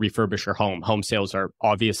lead you to refurbish your home, home sales are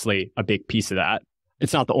obviously a big piece of that.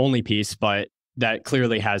 It's not the only piece, but that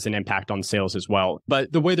clearly has an impact on sales as well.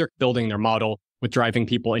 But the way they're building their model with driving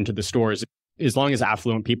people into the stores, as long as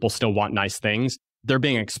affluent people still want nice things, they're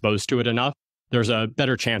being exposed to it enough there's a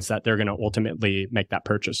better chance that they're going to ultimately make that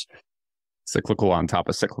purchase. Cyclical on top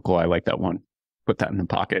of cyclical. I like that one. Put that in the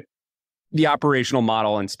pocket. The operational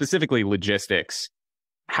model and specifically logistics,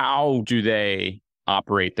 how do they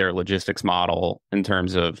operate their logistics model in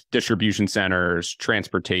terms of distribution centers,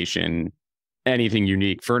 transportation, anything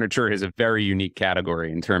unique? Furniture is a very unique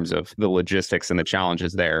category in terms of the logistics and the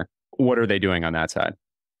challenges there. What are they doing on that side?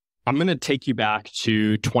 I'm going to take you back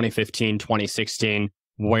to 2015, 2016,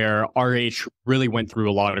 where RH really went through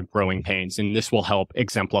a lot of growing pains, and this will help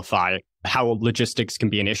exemplify how logistics can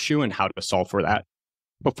be an issue and how to solve for that.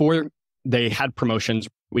 Before they had promotions,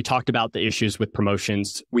 we talked about the issues with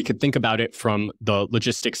promotions. We could think about it from the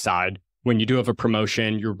logistics side. When you do have a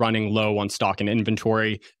promotion, you're running low on stock and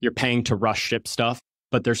inventory, you're paying to rush ship stuff.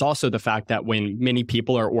 But there's also the fact that when many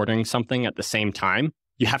people are ordering something at the same time,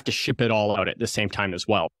 you have to ship it all out at the same time as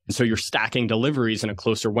well. And so you're stacking deliveries in a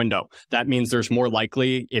closer window. That means there's more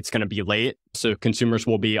likely it's going to be late, so consumers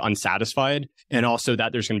will be unsatisfied, and also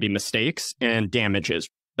that there's going to be mistakes and damages.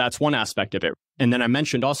 That's one aspect of it. And then I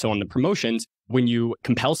mentioned also on the promotions, when you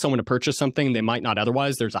compel someone to purchase something they might not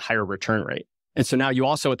otherwise, there's a higher return rate. And so now you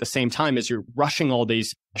also, at the same time as you're rushing all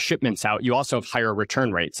these shipments out, you also have higher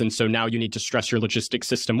return rates. And so now you need to stress your logistics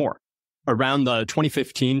system more. Around the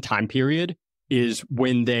 2015 time period is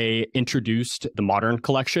when they introduced the Modern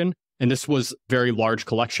collection. And this was a very large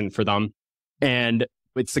collection for them. And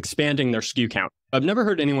it's expanding their SKU count. I've never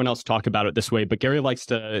heard anyone else talk about it this way, but Gary likes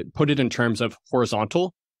to put it in terms of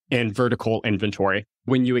horizontal and vertical inventory.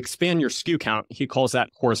 When you expand your SKU count, he calls that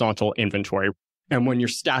horizontal inventory. And when you're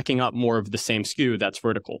stacking up more of the same SKU, that's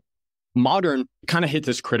vertical. Modern kind of hit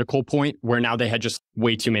this critical point where now they had just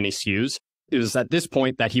way too many SKUs. It was at this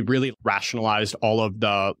point that he really rationalized all of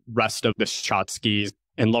the rest of the shot skis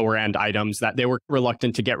and lower end items that they were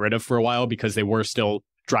reluctant to get rid of for a while because they were still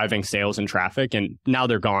driving sales and traffic, and now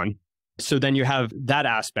they're gone. So then you have that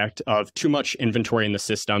aspect of too much inventory in the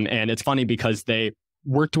system. And it's funny because they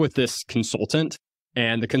worked with this consultant,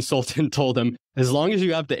 and the consultant told them, as long as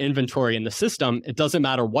you have the inventory in the system, it doesn't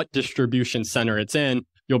matter what distribution center it's in,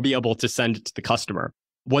 you'll be able to send it to the customer.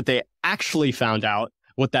 What they actually found out,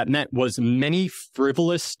 what that meant was many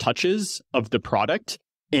frivolous touches of the product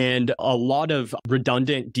and a lot of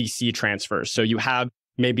redundant DC transfers. So you have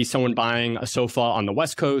maybe someone buying a sofa on the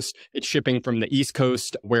West Coast, it's shipping from the East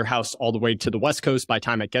Coast warehouse all the way to the West Coast. By the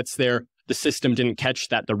time it gets there, the system didn't catch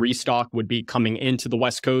that the restock would be coming into the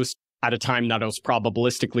West Coast at a time that it was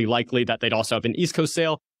probabilistically likely that they'd also have an East Coast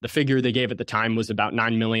sale. The figure they gave at the time was about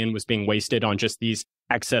 9 million was being wasted on just these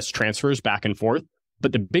excess transfers back and forth.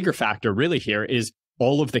 But the bigger factor really here is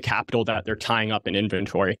all of the capital that they're tying up in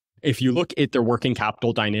inventory. If you look at their working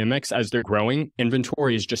capital dynamics as they're growing,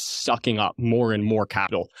 inventory is just sucking up more and more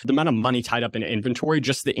capital. The amount of money tied up in inventory,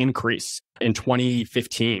 just the increase in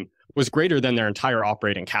 2015 was greater than their entire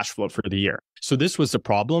operating cash flow for the year. So this was the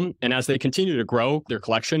problem. And as they continue to grow their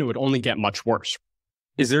collection, it would only get much worse.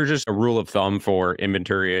 Is there just a rule of thumb for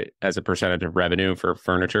inventory as a percentage of revenue for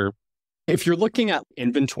furniture? If you're looking at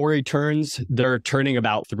inventory turns, they're turning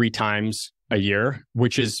about 3 times a year,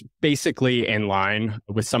 which is basically in line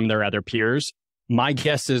with some of their other peers. My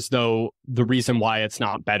guess is, though, the reason why it's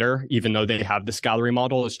not better, even though they have this gallery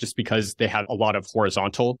model, is just because they have a lot of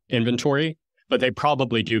horizontal inventory, but they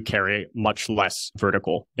probably do carry much less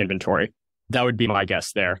vertical inventory. That would be my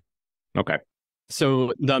guess there. Okay.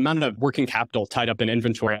 So the amount of working capital tied up in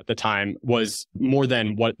inventory at the time was more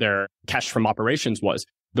than what their cash from operations was.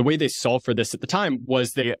 The way they solved for this at the time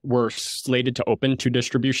was they were slated to open 2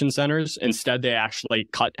 distribution centers. Instead, they actually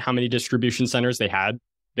cut how many distribution centers they had.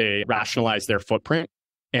 They rationalized their footprint.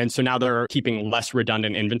 And so now they're keeping less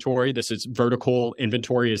redundant inventory. This is vertical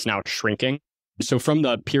inventory is now shrinking. So from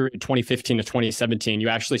the period 2015 to 2017, you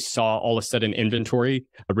actually saw all of a sudden inventory,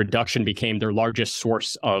 a reduction became their largest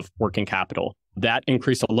source of working capital. That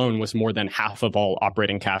increase alone was more than half of all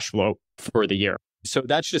operating cash flow for the year. So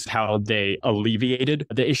that's just how they alleviated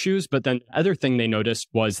the issues. But then the other thing they noticed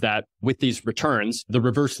was that with these returns, the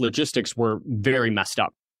reverse logistics were very messed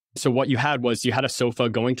up. So what you had was you had a sofa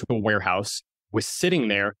going to a warehouse, was sitting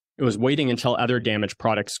there. It was waiting until other damaged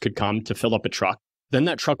products could come to fill up a truck. Then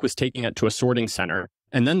that truck was taking it to a sorting center.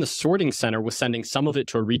 And then the sorting center was sending some of it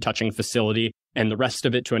to a retouching facility and the rest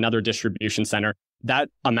of it to another distribution center. That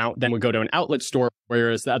amount then would go to an outlet store,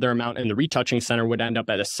 whereas the other amount in the retouching center would end up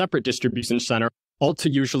at a separate distribution center, all to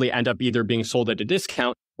usually end up either being sold at a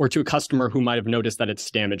discount or to a customer who might have noticed that it's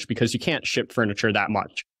damaged because you can't ship furniture that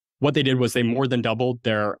much. What they did was they more than doubled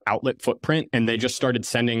their outlet footprint and they just started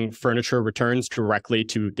sending furniture returns directly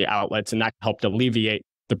to the outlets, and that helped alleviate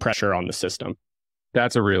the pressure on the system.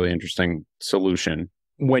 That's a really interesting solution.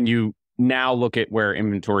 When you now look at where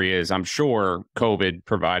inventory is. I'm sure COVID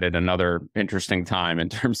provided another interesting time in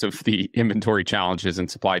terms of the inventory challenges and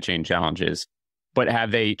supply chain challenges. But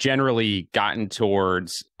have they generally gotten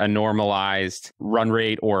towards a normalized run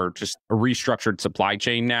rate or just a restructured supply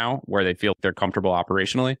chain now where they feel they're comfortable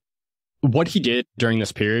operationally? What he did during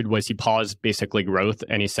this period was he paused basically growth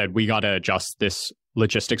and he said, we got to adjust this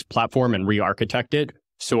logistics platform and re-architect it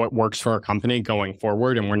so it works for our company going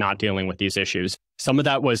forward and we're not dealing with these issues. Some of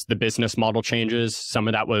that was the business model changes. Some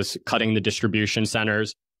of that was cutting the distribution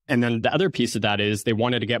centers. And then the other piece of that is they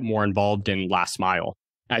wanted to get more involved in last mile.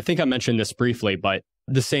 I think I mentioned this briefly, but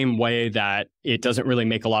the same way that it doesn't really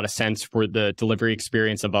make a lot of sense for the delivery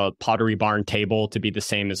experience of a Pottery Barn table to be the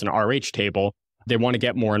same as an RH table, they want to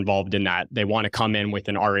get more involved in that. They want to come in with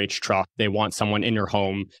an RH truck. They want someone in your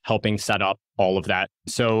home helping set up all of that.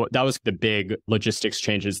 So that was the big logistics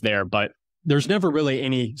changes there. But there's never really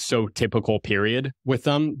any so typical period with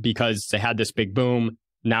them because they had this big boom.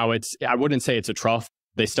 Now I wouldn't say it's a trough.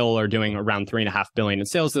 They still are doing around $3.5 billion in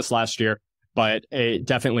sales this last year. But it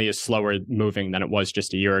definitely is slower moving than it was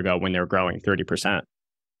just a year ago when they were growing 30%.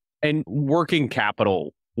 And working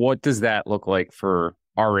capital, what does that look like for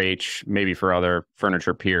RH, maybe for other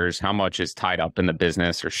furniture peers? How much is tied up in the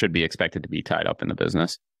business or should be expected to be tied up in the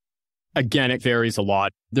business? Again, it varies a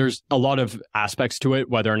lot. There's a lot of aspects to it,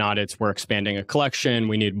 whether or not it's we're expanding a collection,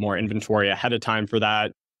 we need more inventory ahead of time for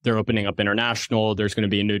that. They're opening up international. There's going to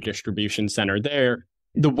be a new distribution center there.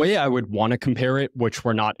 The way I would want to compare it, which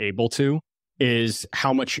we're not able to, is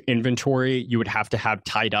how much inventory you would have to have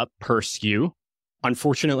tied up per SKU.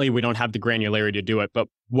 Unfortunately, we don't have the granularity to do it. But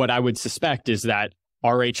what I would suspect is that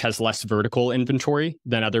RH has less vertical inventory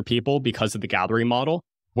than other people because of the gallery model,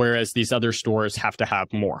 whereas these other stores have to have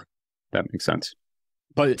more. That makes sense.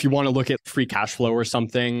 But if you want to look at free cash flow or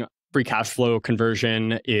something, free cash flow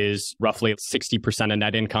conversion is roughly 60% of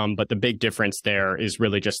net income. But the big difference there is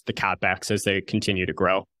really just the CapEx as they continue to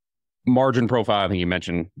grow. Margin profile, I think you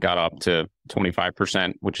mentioned, got up to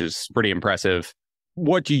 25%, which is pretty impressive.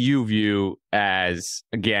 What do you view as,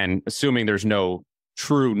 again, assuming there's no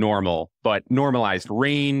true normal, but normalized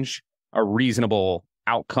range, a reasonable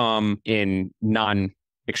outcome in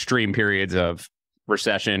non-extreme periods of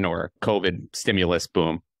recession or COVID stimulus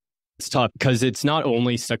boom? It's tough because it's not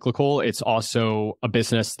only cyclical, it's also a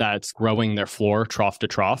business that's growing their floor trough to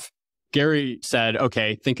trough. Gary said,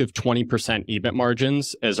 okay, think of 20% EBIT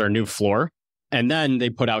margins as our new floor. And then they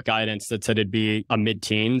put out guidance that said it'd be a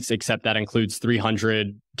mid-teens, except that includes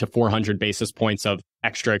 300 to 400 basis points of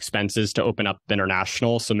extra expenses to open up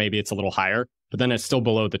international. So maybe it's a little higher, but then it's still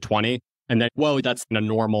below the 20. And then, well, that's in a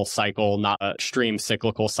normal cycle, not an extreme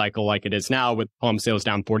cyclical cycle like it is now with home sales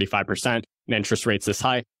down 45% and interest rates this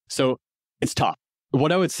high. So it's tough.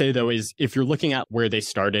 What I would say, though, is if you're looking at where they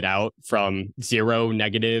started out from 0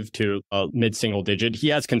 negative to a mid-single digit, he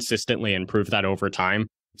has consistently improved that over time.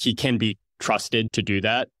 He can be trusted to do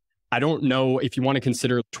that. I don't know if you want to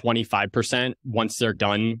consider 25% once they're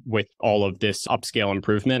done with all of this upscale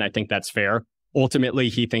improvement. I think that's fair. Ultimately,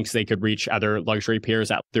 he thinks they could reach other luxury peers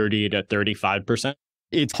at 30 to 35%.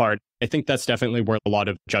 It's hard. I think that's definitely where a lot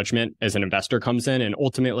of judgment as an investor comes in. And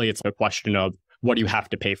ultimately, it's a question of what do you have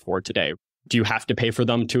to pay for today? Do you have to pay for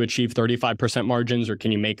them to achieve 35% margins, or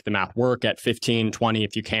can you make the math work at 15, 20?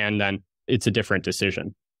 If you can, then it's a different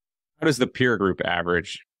decision. How does the peer group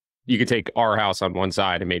average? You could take our house on one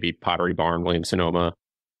side and maybe Pottery Barn, Williams-Sonoma.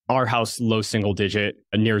 Our house, low single digit,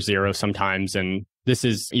 near zero sometimes. And this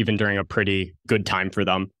is even during a pretty good time for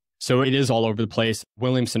them. So it is all over the place.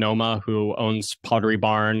 Williams-Sonoma, who owns Pottery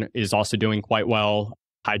Barn, is also doing quite well,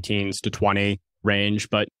 high teens to 20 range.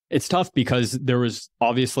 But it's tough because there was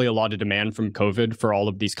obviously a lot of demand from COVID for all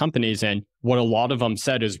of these companies. And what a lot of them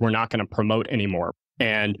said is we're not going to promote anymore.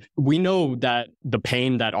 And we know that the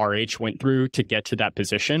pain that RH went through to get to that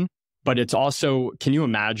position, but it's also, can you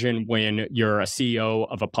imagine when you're a CEO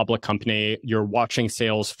of a public company, you're watching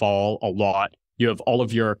sales fall a lot, you have all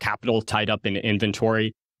of your capital tied up in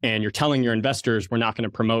inventory, and you're telling your investors we're not going to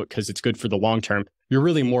promote because it's good for the long term, you're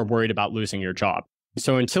really more worried about losing your job.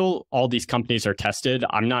 So until all these companies are tested,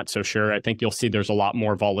 I'm not so sure. I think you'll see there's a lot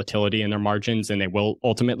more volatility in their margins and they will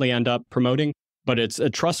ultimately end up promoting. But it's a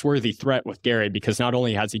trustworthy threat with Gary because not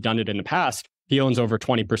only has he done it in the past, he owns over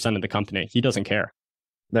 20% of the company. He doesn't care.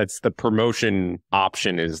 That's the promotion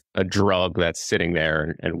option is a drug that's sitting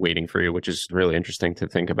there and waiting for you, which is really interesting to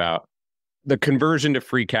think about. The conversion to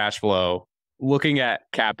free cash flow, looking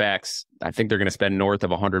at CapEx, I think they're going to spend north of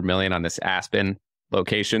 $100 million on this Aspen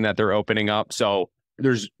location that they're opening up. So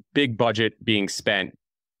there's big budget being spent.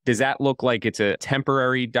 Does that look like it's a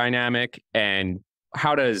temporary dynamic? And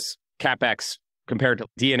how does CapEx compare to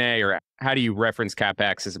DNA, or how do you reference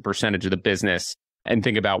CapEx as a percentage of the business and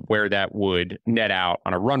think about where that would net out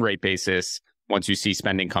on a run rate basis once you see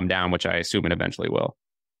spending come down, which I assume it eventually will?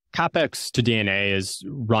 CapEx to D&A is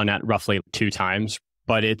run at roughly 2 times,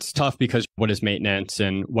 but it's tough because what is maintenance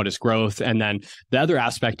and what is growth? And then the other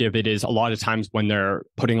aspect of it is a lot of times when they're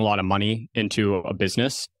putting a lot of money into a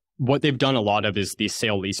business, what they've done a lot of is these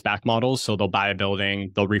sale leaseback models. So they'll buy a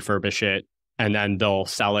building, they'll refurbish it, and then they'll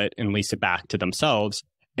sell it and lease it back to themselves.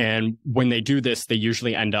 And when they do this, they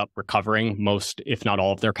usually end up recovering most, if not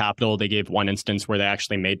all, of their capital. They gave one instance where they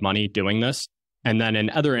actually made money doing this. And then in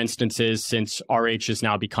other instances, since RH is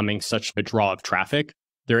now becoming such a draw of traffic,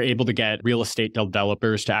 they're able to get real estate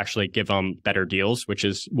developers to actually give them better deals, which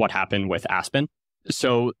is what happened with Aspen.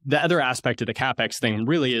 So the other aspect of the CapEx thing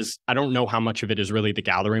really is, I don't know how much of it is really the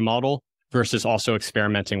gallery model versus also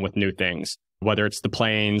experimenting with new things, whether it's the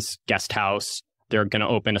planes, guest house, they're going to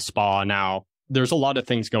open a spa now. There's a lot of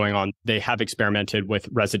things going on. They have experimented with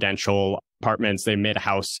residential apartments. They made a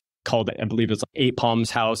house called, I believe it's 8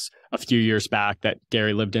 Palms House a few years back that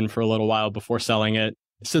Gary lived in for a little while before selling it.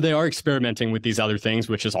 So they are experimenting with these other things,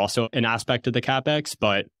 which is also an aspect of the CapEx.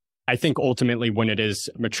 But I think ultimately when it is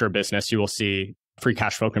mature business, you will see free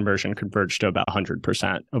cash flow conversion converge to about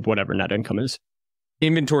 100% of whatever net income is.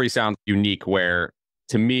 Inventory sounds unique where,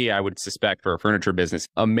 to me, I would suspect for a furniture business,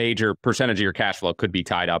 a major percentage of your cash flow could be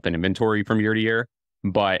tied up in inventory from year to year.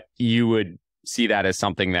 But you would see that as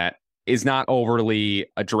something that is not overly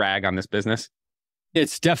a drag on this business.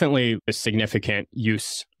 It's definitely a significant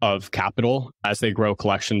use of capital. As they grow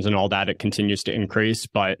collections and all that, it continues to increase.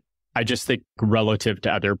 But I just think relative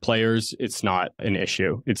to other players, it's not an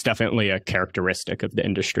issue. It's definitely a characteristic of the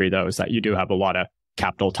industry, though, is that you do have a lot of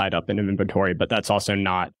capital tied up in inventory, but that's also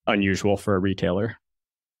not unusual for a retailer.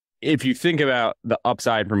 If you think about the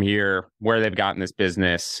upside from here, where they've gotten this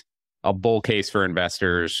business, a bull case for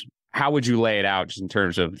investors, how would you lay it out just in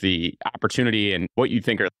terms of the opportunity and what you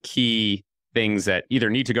think are key things that either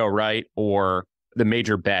need to go right or the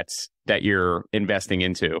major bets that you're investing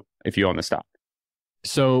into if you own the stock?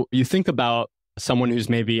 So you think about someone who's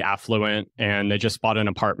maybe affluent and they just bought an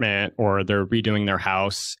apartment or they're redoing their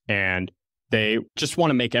house and they just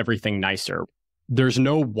want to make everything nicer. There's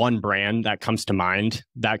no one brand that comes to mind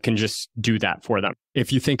that can just do that for them.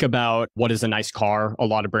 If you think about what is a nice car, a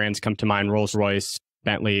lot of brands come to mind: Rolls-Royce,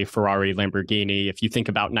 Bentley, Ferrari, Lamborghini. If you think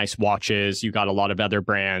about nice watches, you got a lot of other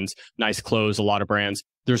brands. Nice clothes, a lot of brands.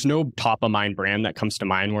 There's no top of mind brand that comes to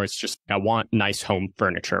mind where it's just, I want nice home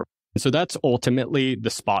furniture. So that's ultimately the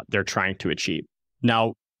spot they're trying to achieve.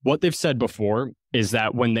 Now, what they've said before is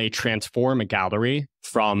that when they transform a gallery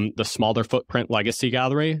from the smaller footprint legacy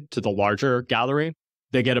gallery to the larger gallery,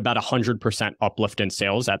 they get about 100% uplift in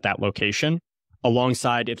sales at that location,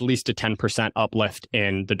 alongside at least a 10% uplift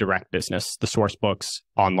in the direct business, the source books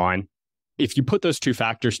online. If you put those two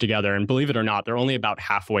factors together, and believe it or not, they're only about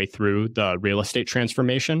halfway through the real estate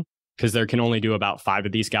transformation because they can only do about 5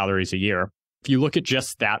 of these galleries a year. If you look at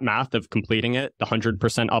just that math of completing it, the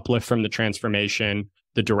 100% uplift from the transformation,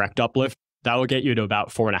 the direct uplift, that will get you to about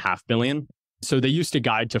 $4.5 billion. So they used to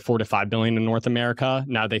guide to $4 to $5 billion in North America.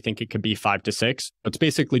 Now they think it could be 5 to 6. It's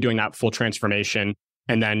basically doing that full transformation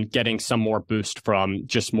and then getting some more boost from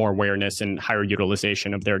just more awareness and higher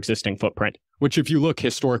utilization of their existing footprint, which if you look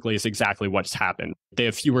historically is exactly what's happened. They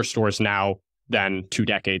have fewer stores now than 2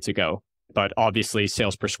 decades ago, but obviously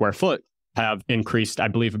sales per square foot have increased, I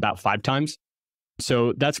believe, about 5 times.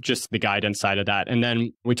 So that's just the guidance side of that. And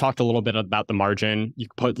then we talked a little bit about the margin. You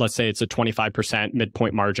could put, let's say it's a 25%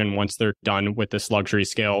 midpoint margin once they're done with this luxury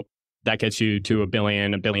scale. That gets you to $1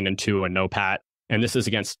 billion, $1.2 billion, and NOPAT. And this is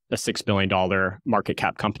against a $6 billion market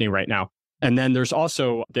cap company right now. And then there's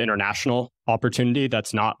also the international opportunity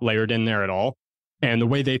that's not layered in there at all. And the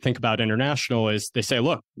way they think about international is they say,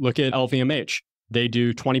 look at LVMH. They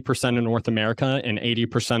do 20% in North America and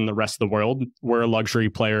 80% in the rest of the world. We're a luxury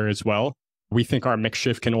player as well. We think our mix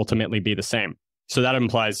shift can ultimately be the same. So that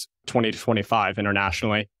implies 20 to 25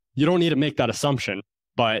 internationally. You don't need to make that assumption,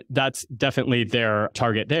 but that's definitely their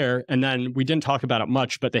target there. And then we didn't talk about it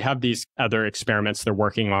much, but they have these other experiments they're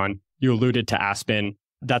working on. You alluded to Aspen.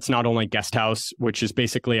 That's not only guest house, which is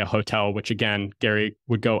basically a hotel, which again, Gary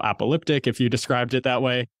would go apocalyptic if you described it that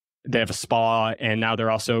way. They have a spa, and now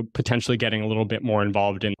they're also potentially getting a little bit more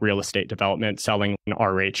involved in real estate development, selling an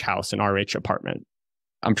RH house, an RH apartment.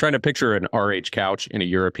 I'm trying to picture an RH couch in a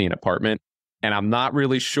European apartment, and I'm not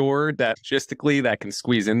really sure that logistically that can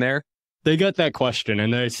squeeze in there. They get that question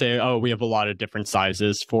and they say, oh, we have a lot of different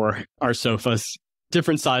sizes for our sofas,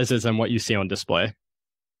 different sizes than what you see on display.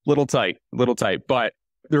 Little tight. But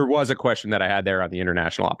there was a question that I had there on the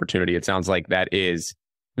international opportunity. It sounds like that is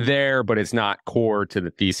there, but it's not core to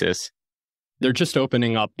the thesis. They're just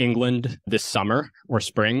opening up England this summer or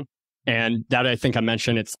spring. And that I think I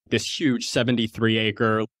mentioned, it's this huge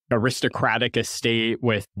 73-acre aristocratic estate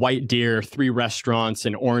with white deer, 3 restaurants,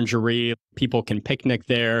 an orangery. People can picnic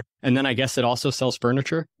there. And then I guess it also sells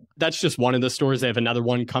furniture. That's just one of the stores. They have another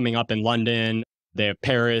one coming up in London. They have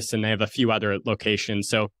Paris, and they have a few other locations.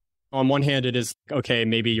 So on one hand, it is, okay,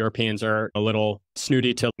 maybe Europeans are a little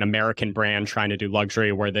snooty to an American brand trying to do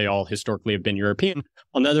luxury where they all historically have been European.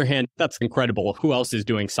 On the other hand, that's incredible. Who else is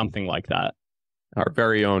doing something like that? Our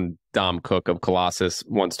very own Dom Cook of Colossus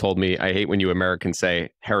once told me, I hate when you Americans say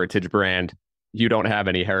heritage brand. You don't have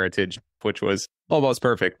any heritage, which was almost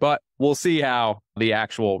perfect. But we'll see how the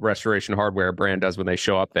actual Restoration Hardware brand does when they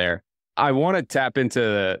show up there. I want to tap into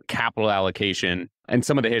the capital allocation and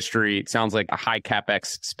some of the history. It sounds like a high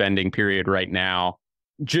CapEx spending period right now.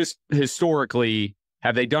 Just historically,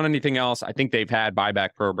 have they done anything else? I think they've had buyback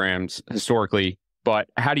programs historically, but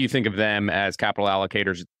how do you think of them as capital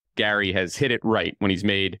allocators? Gary has hit it right when he's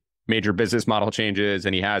made major business model changes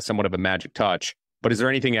and he has somewhat of a magic touch. But is there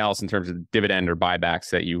anything else in terms of dividend or buybacks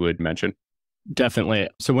that you would mention? Definitely.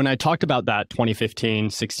 So when I talked about that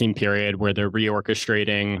 2015-16 period where they're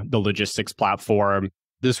reorchestrating the logistics platform,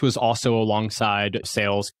 this was also alongside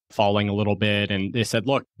sales falling a little bit. And they said,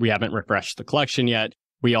 look, we haven't refreshed the collection yet.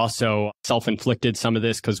 We also self-inflicted some of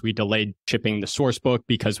this because we delayed shipping the source book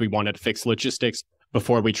because we wanted to fix logistics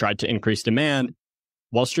before we tried to increase demand.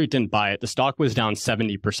 Wall Street didn't buy it. The stock was down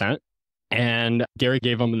 70%. And Gary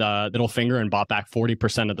gave them the little finger and bought back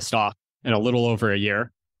 40% of the stock in a little over a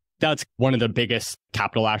year. That's one of the biggest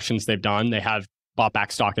capital actions they've done. They have bought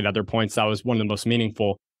back stock at other points. That was one of the most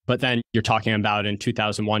meaningful. But then you're talking about in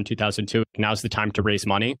 2001, 2002, now's the time to raise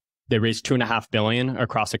money. They raised $2.5 billion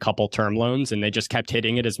across a couple term loans, and they just kept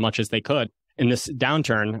hitting it as much as they could. In this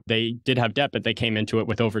downturn, they did have debt, but they came into it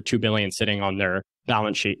with over $2 billion sitting on their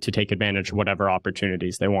balance sheet to take advantage of whatever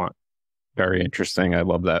opportunities they want. Very interesting. I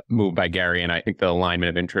love that move by Gary. And I think the alignment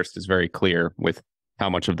of interest is very clear with how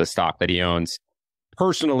much of the stock that he owns.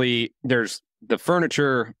 Personally, there's the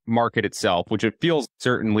furniture market itself, which it feels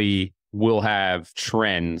certainly will have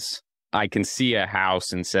trends. I can see a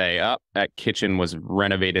house and say, oh, that kitchen was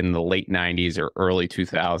renovated in the late 90s or early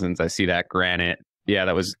 2000s. I see that granite. Yeah,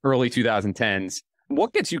 that was early 2010s.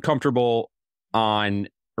 What gets you comfortable on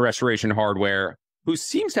Restoration Hardware, who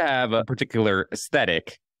seems to have a particular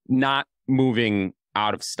aesthetic, not moving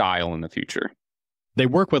out of style in the future? They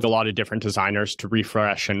work with a lot of different designers to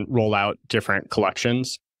refresh and roll out different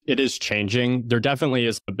collections. It is changing. There definitely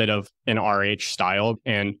is a bit of an RH style.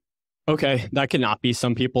 And okay, that could not be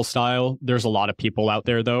some people's style. There's a lot of people out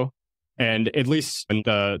there, though. And at least in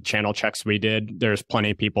the channel checks we did, there's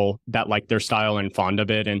plenty of people that like their style and fond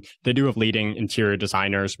of it. And they do have leading interior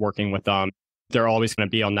designers working with them. They're always going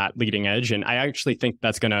to be on that leading edge. And I actually think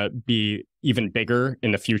that's going to be even bigger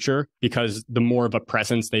in the future because the more of a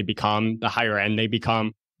presence they become, the higher end they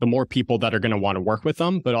become, the more people that are going to want to work with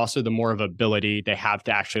them, but also the more of ability they have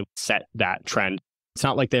to actually set that trend. It's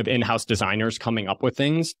not like they have in-house designers coming up with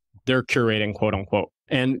things. They're curating, quote unquote.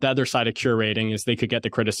 And the other side of curating is they could get the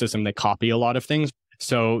criticism they copy a lot of things.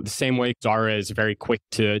 So the same way Zara is very quick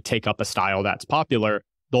to take up a style that's popular,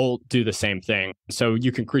 they'll do the same thing. So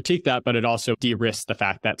you can critique that, but it also de-risks the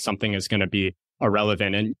fact that something is going to be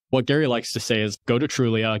irrelevant. And what Gary likes to say is go to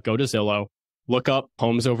Trulia, go to Zillow, look up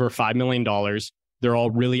homes over $5 million. They're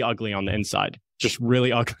all really ugly on the inside, just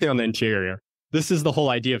really ugly on the interior. This is the whole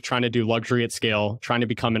idea of trying to do luxury at scale, trying to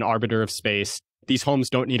become an arbiter of space. These homes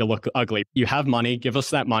don't need to look ugly. You have money, give us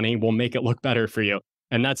that money, we'll make it look better for you.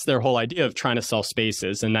 And that's their whole idea of trying to sell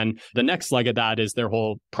spaces. And then the next leg of that is their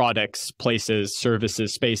whole products, places,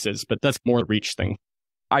 services, spaces. But that's more a reach thing.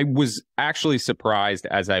 I was actually surprised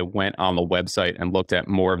as I went on the website and looked at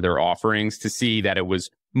more of their offerings to see that it was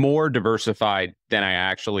more diversified than I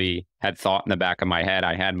actually had thought in the back of my head.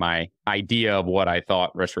 I had my idea of what I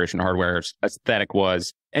thought Restoration Hardware's aesthetic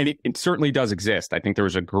was, and it certainly does exist. I think there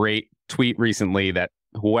was a great tweet recently that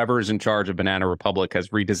whoever is in charge of Banana Republic has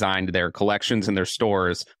redesigned their collections and their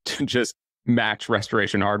stores to just match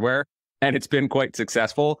Restoration Hardware, and it's been quite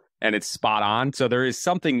successful, and it's spot on. So there is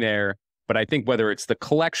something there. But I think whether it's the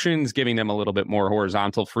collections giving them a little bit more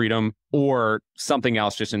horizontal freedom or something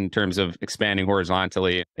else just in terms of expanding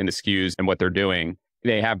horizontally in the SKUs and what they're doing,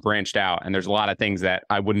 they have branched out. And there's a lot of things that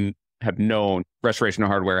I wouldn't have known. Restoration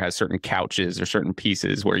Hardware has certain couches or certain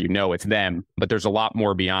pieces where you know it's them, but there's a lot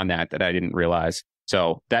more beyond that that I didn't realize.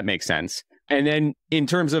 So that makes sense. And then in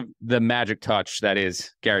terms of the magic touch, that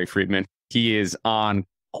is Gary Friedman. He is on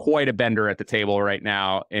quite a bender at the table right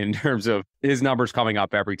now in terms of his numbers coming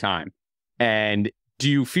up every time. And do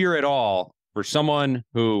you fear at all for someone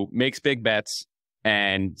who makes big bets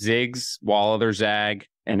and zigs while others zag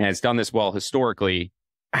and has done this well historically.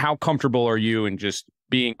 How comfortable are you in just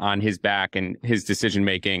being on his back and his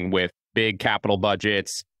decision-making with big capital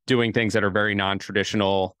budgets, doing things that are very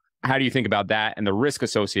non-traditional? How do you think about that and the risk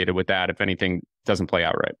associated with that if anything doesn't play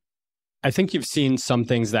out right? I think you've seen some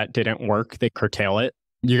things that didn't work. They curtail it.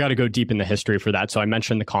 You got to go deep in the history for that. So I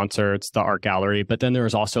mentioned the concerts, the art gallery, but then there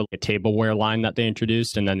was also a tableware line that they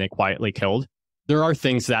introduced and then they quietly killed. There are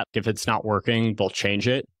things that if it's not working, they'll change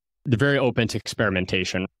it. They're very open to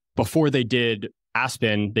experimentation. Before they did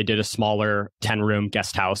Aspen, they did a smaller 10-room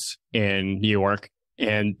guest house in New York.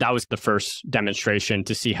 And that was the first demonstration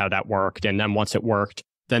to see how that worked. And then once it worked,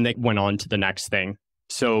 then they went on to the next thing.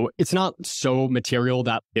 So it's not so material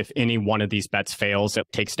that if any one of these bets fails, it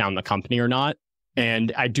takes down the company or not.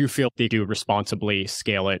 And I do feel they do responsibly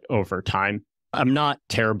scale it over time. I'm not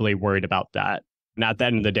terribly worried about that. And at the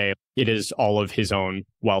end of the day, it is all of his own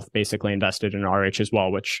wealth basically invested in RH as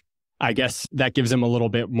well, which I guess that gives him a little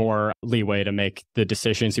bit more leeway to make the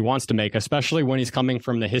decisions he wants to make, especially when he's coming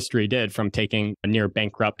from the history he did from taking a near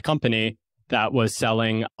bankrupt company that was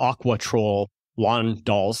selling Aqua Troll lawn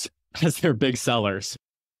dolls as their big sellers.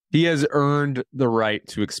 He has earned the right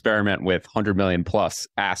to experiment with 100 million plus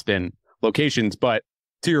Aspen locations. But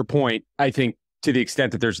to your point, I think to the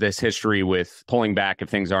extent that there's this history with pulling back if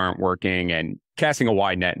things aren't working and casting a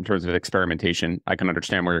wide net in terms of experimentation, I can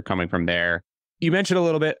understand where you're coming from there. You mentioned a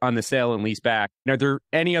little bit on the sale and lease back. Are there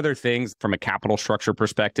any other things from a capital structure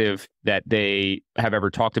perspective that they have ever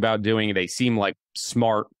talked about doing? They seem like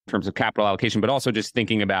smart in terms of capital allocation, but also just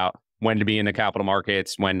thinking about when to be in the capital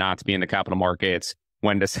markets, when not to be in the capital markets,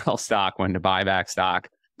 when to sell stock, when to buy back stock.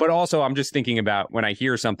 But also, I'm just thinking about when I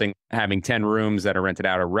hear something having 10 rooms that are rented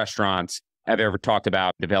out of restaurants, have you ever talked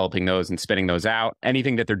about developing those and spinning those out?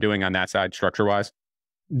 Anything that they're doing on that side structure-wise?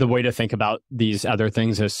 The way to think about these other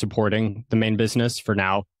things is supporting the main business for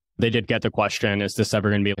now. They did get the question, is this ever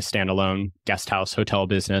going to be a standalone guest house hotel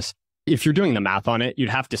business? If you're doing the math on it, you'd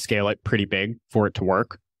have to scale it pretty big for it to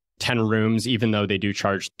work. 10 rooms, even though they do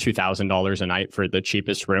charge $2,000 a night for the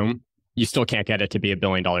cheapest room, you still can't get it to be $1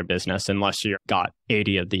 billion business unless you've got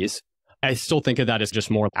 80 of these. I still think of that as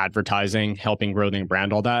just more advertising, helping grow the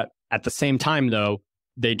brand, all that. At the same time, though,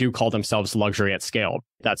 they do call themselves luxury at scale.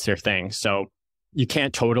 That's their thing. So you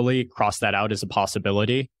can't totally cross that out as a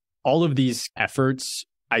possibility. All of these efforts,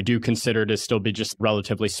 I do consider to still be just a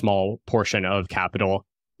relatively small portion of capital.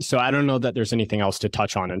 So I don't know that there's anything else to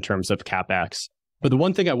touch on in terms of CapEx. But the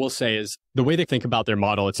one thing I will say is the way they think about their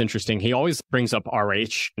model, it's interesting. He always brings up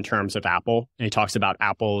RH in terms of Apple. And he talks about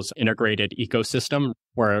Apple's integrated ecosystem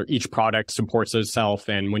where each product supports itself.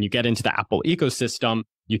 And when you get into the Apple ecosystem,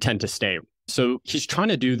 you tend to stay. So he's trying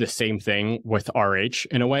to do the same thing with RH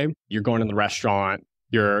in a way. You're going to the restaurant,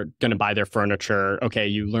 you're going to buy their furniture. Okay,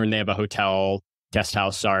 you learn they have a hotel, guest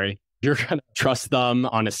house, sorry. You're going to trust them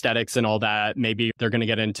on aesthetics and all that. Maybe they're going to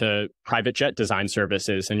get into private jet design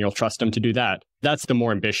services and you'll trust them to do that. That's the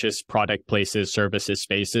more ambitious product places, services,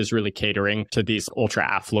 spaces, really catering to these ultra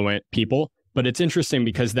affluent people. But it's interesting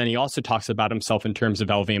because then he also talks about himself in terms of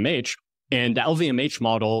LVMH. And the LVMH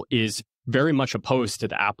model is very much opposed to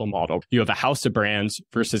the Apple model. You have a house of brands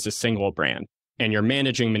versus a single brand, and you're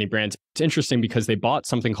managing many brands. It's interesting because they bought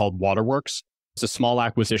something called Waterworks. It's a small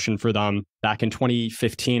acquisition for them back in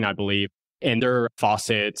 2015, I believe. And their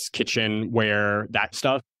faucets, kitchenware, that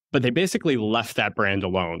stuff. But they basically left that brand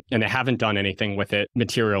alone and they haven't done anything with it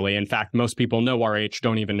materially. In fact, most people know RH,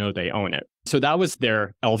 don't even know they own it. So that was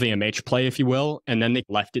their LVMH play, if you will. And then they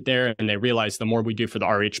left it there and they realized the more we do for the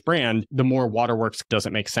RH brand, the more Waterworks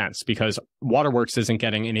doesn't make sense because Waterworks isn't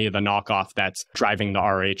getting any of the knockoff that's driving the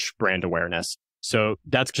RH brand awareness. So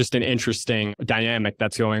that's just an interesting dynamic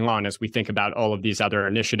that's going on as we think about all of these other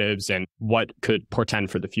initiatives and what could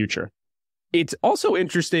portend for the future. It's also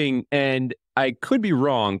interesting, and I could be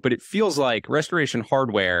wrong, but it feels like Restoration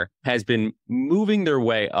Hardware has been moving their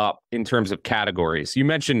way up in terms of categories. You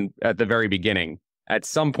mentioned at the very beginning, at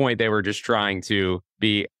some point they were just trying to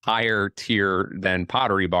be higher tier than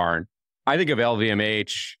Pottery Barn. I think of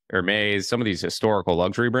LVMH, Hermes, some of these historical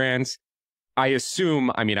luxury brands. I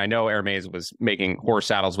assume, I know Hermes was making horse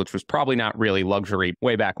saddles, which was probably not really luxury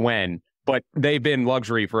way back when, but they've been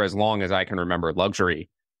luxury for as long as I can remember luxury.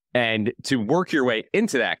 And to work your way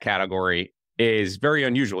into that category is very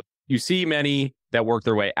unusual. You see many that work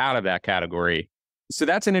their way out of that category. So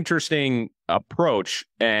that's an interesting approach.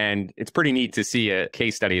 And it's pretty neat to see a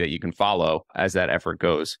case study that you can follow as that effort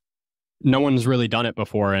goes. No one's really done it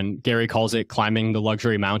before. And Gary calls it climbing the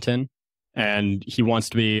luxury mountain. And he wants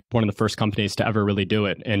to be one of the first companies to ever really do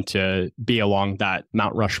it and to be along that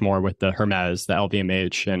Mount Rushmore with the Hermes, the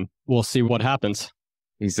LVMH, and we'll see what happens.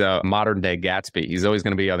 He's a modern day Gatsby. He's always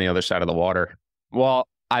going to be on the other side of the water. Well,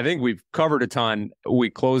 I think we've covered a ton.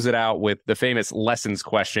 We close it out with the famous lessons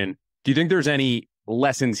question. Do you think there's any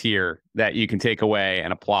lessons here that you can take away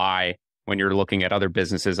and apply when you're looking at other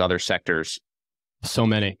businesses, other sectors? So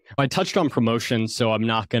many. I touched on promotions, so I'm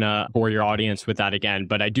not going to bore your audience with that again.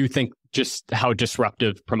 But I do think just how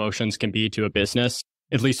disruptive promotions can be to a business,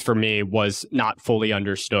 at least for me, was not fully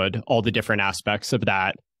understood, all the different aspects of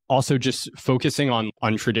that. Also, just focusing on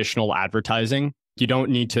untraditional advertising. You don't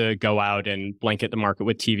need to go out and blanket the market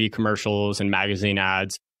with TV commercials and magazine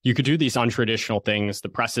ads. You could do these untraditional things. The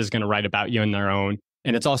press is going to write about you in their own.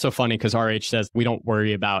 And it's also funny because RH says we don't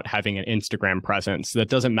worry about having an Instagram presence. That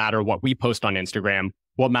doesn't matter what we post on Instagram.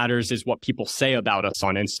 What matters is what people say about us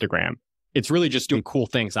on Instagram. It's really just doing cool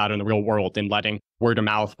things out in the real world and letting word of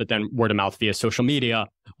mouth, but then word of mouth via social media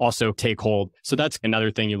also take hold. So that's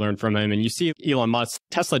another thing you learn from him. And you see Elon Musk,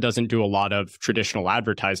 Tesla doesn't do a lot of traditional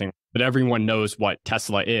advertising, but everyone knows what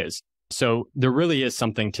Tesla is. So there really is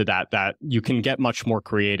something to that you can get much more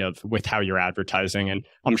creative with how you're advertising. And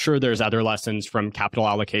I'm sure there's other lessons from capital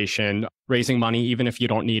allocation, raising money, even if you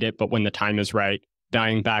don't need it, but when the time is right,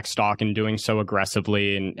 buying back stock and doing so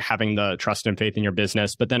aggressively and having the trust and faith in your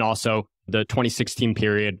business. But then also the 2016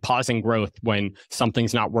 period, pausing growth when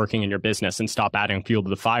something's not working in your business and stop adding fuel to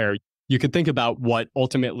the fire. You could think about what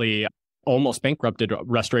ultimately almost bankrupted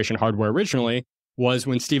Restoration Hardware originally was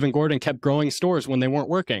when Stephen Gordon kept growing stores when they weren't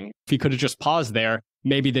working. If he could have just paused there,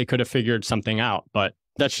 maybe they could have figured something out. But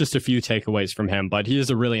that's just a few takeaways from him. But he is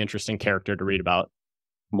a really interesting character to read about.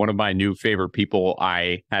 One of my new favorite people.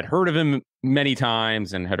 I had heard of him many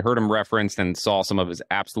times and had heard him referenced and saw some of his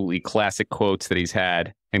absolutely classic quotes that he's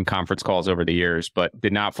had in conference calls over the years, but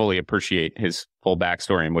did not fully appreciate his full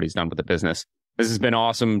backstory and what he's done with the business. This has been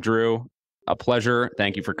awesome, Drew. A pleasure.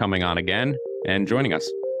 Thank you for coming on again and joining us.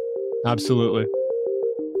 Absolutely.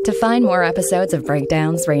 To find more episodes of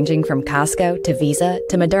breakdowns ranging from Costco to Visa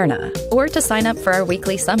to Moderna, or to sign up for our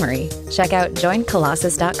weekly summary, check out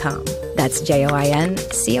joincolossus.com. That's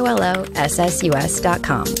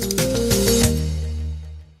JoinColossus.com.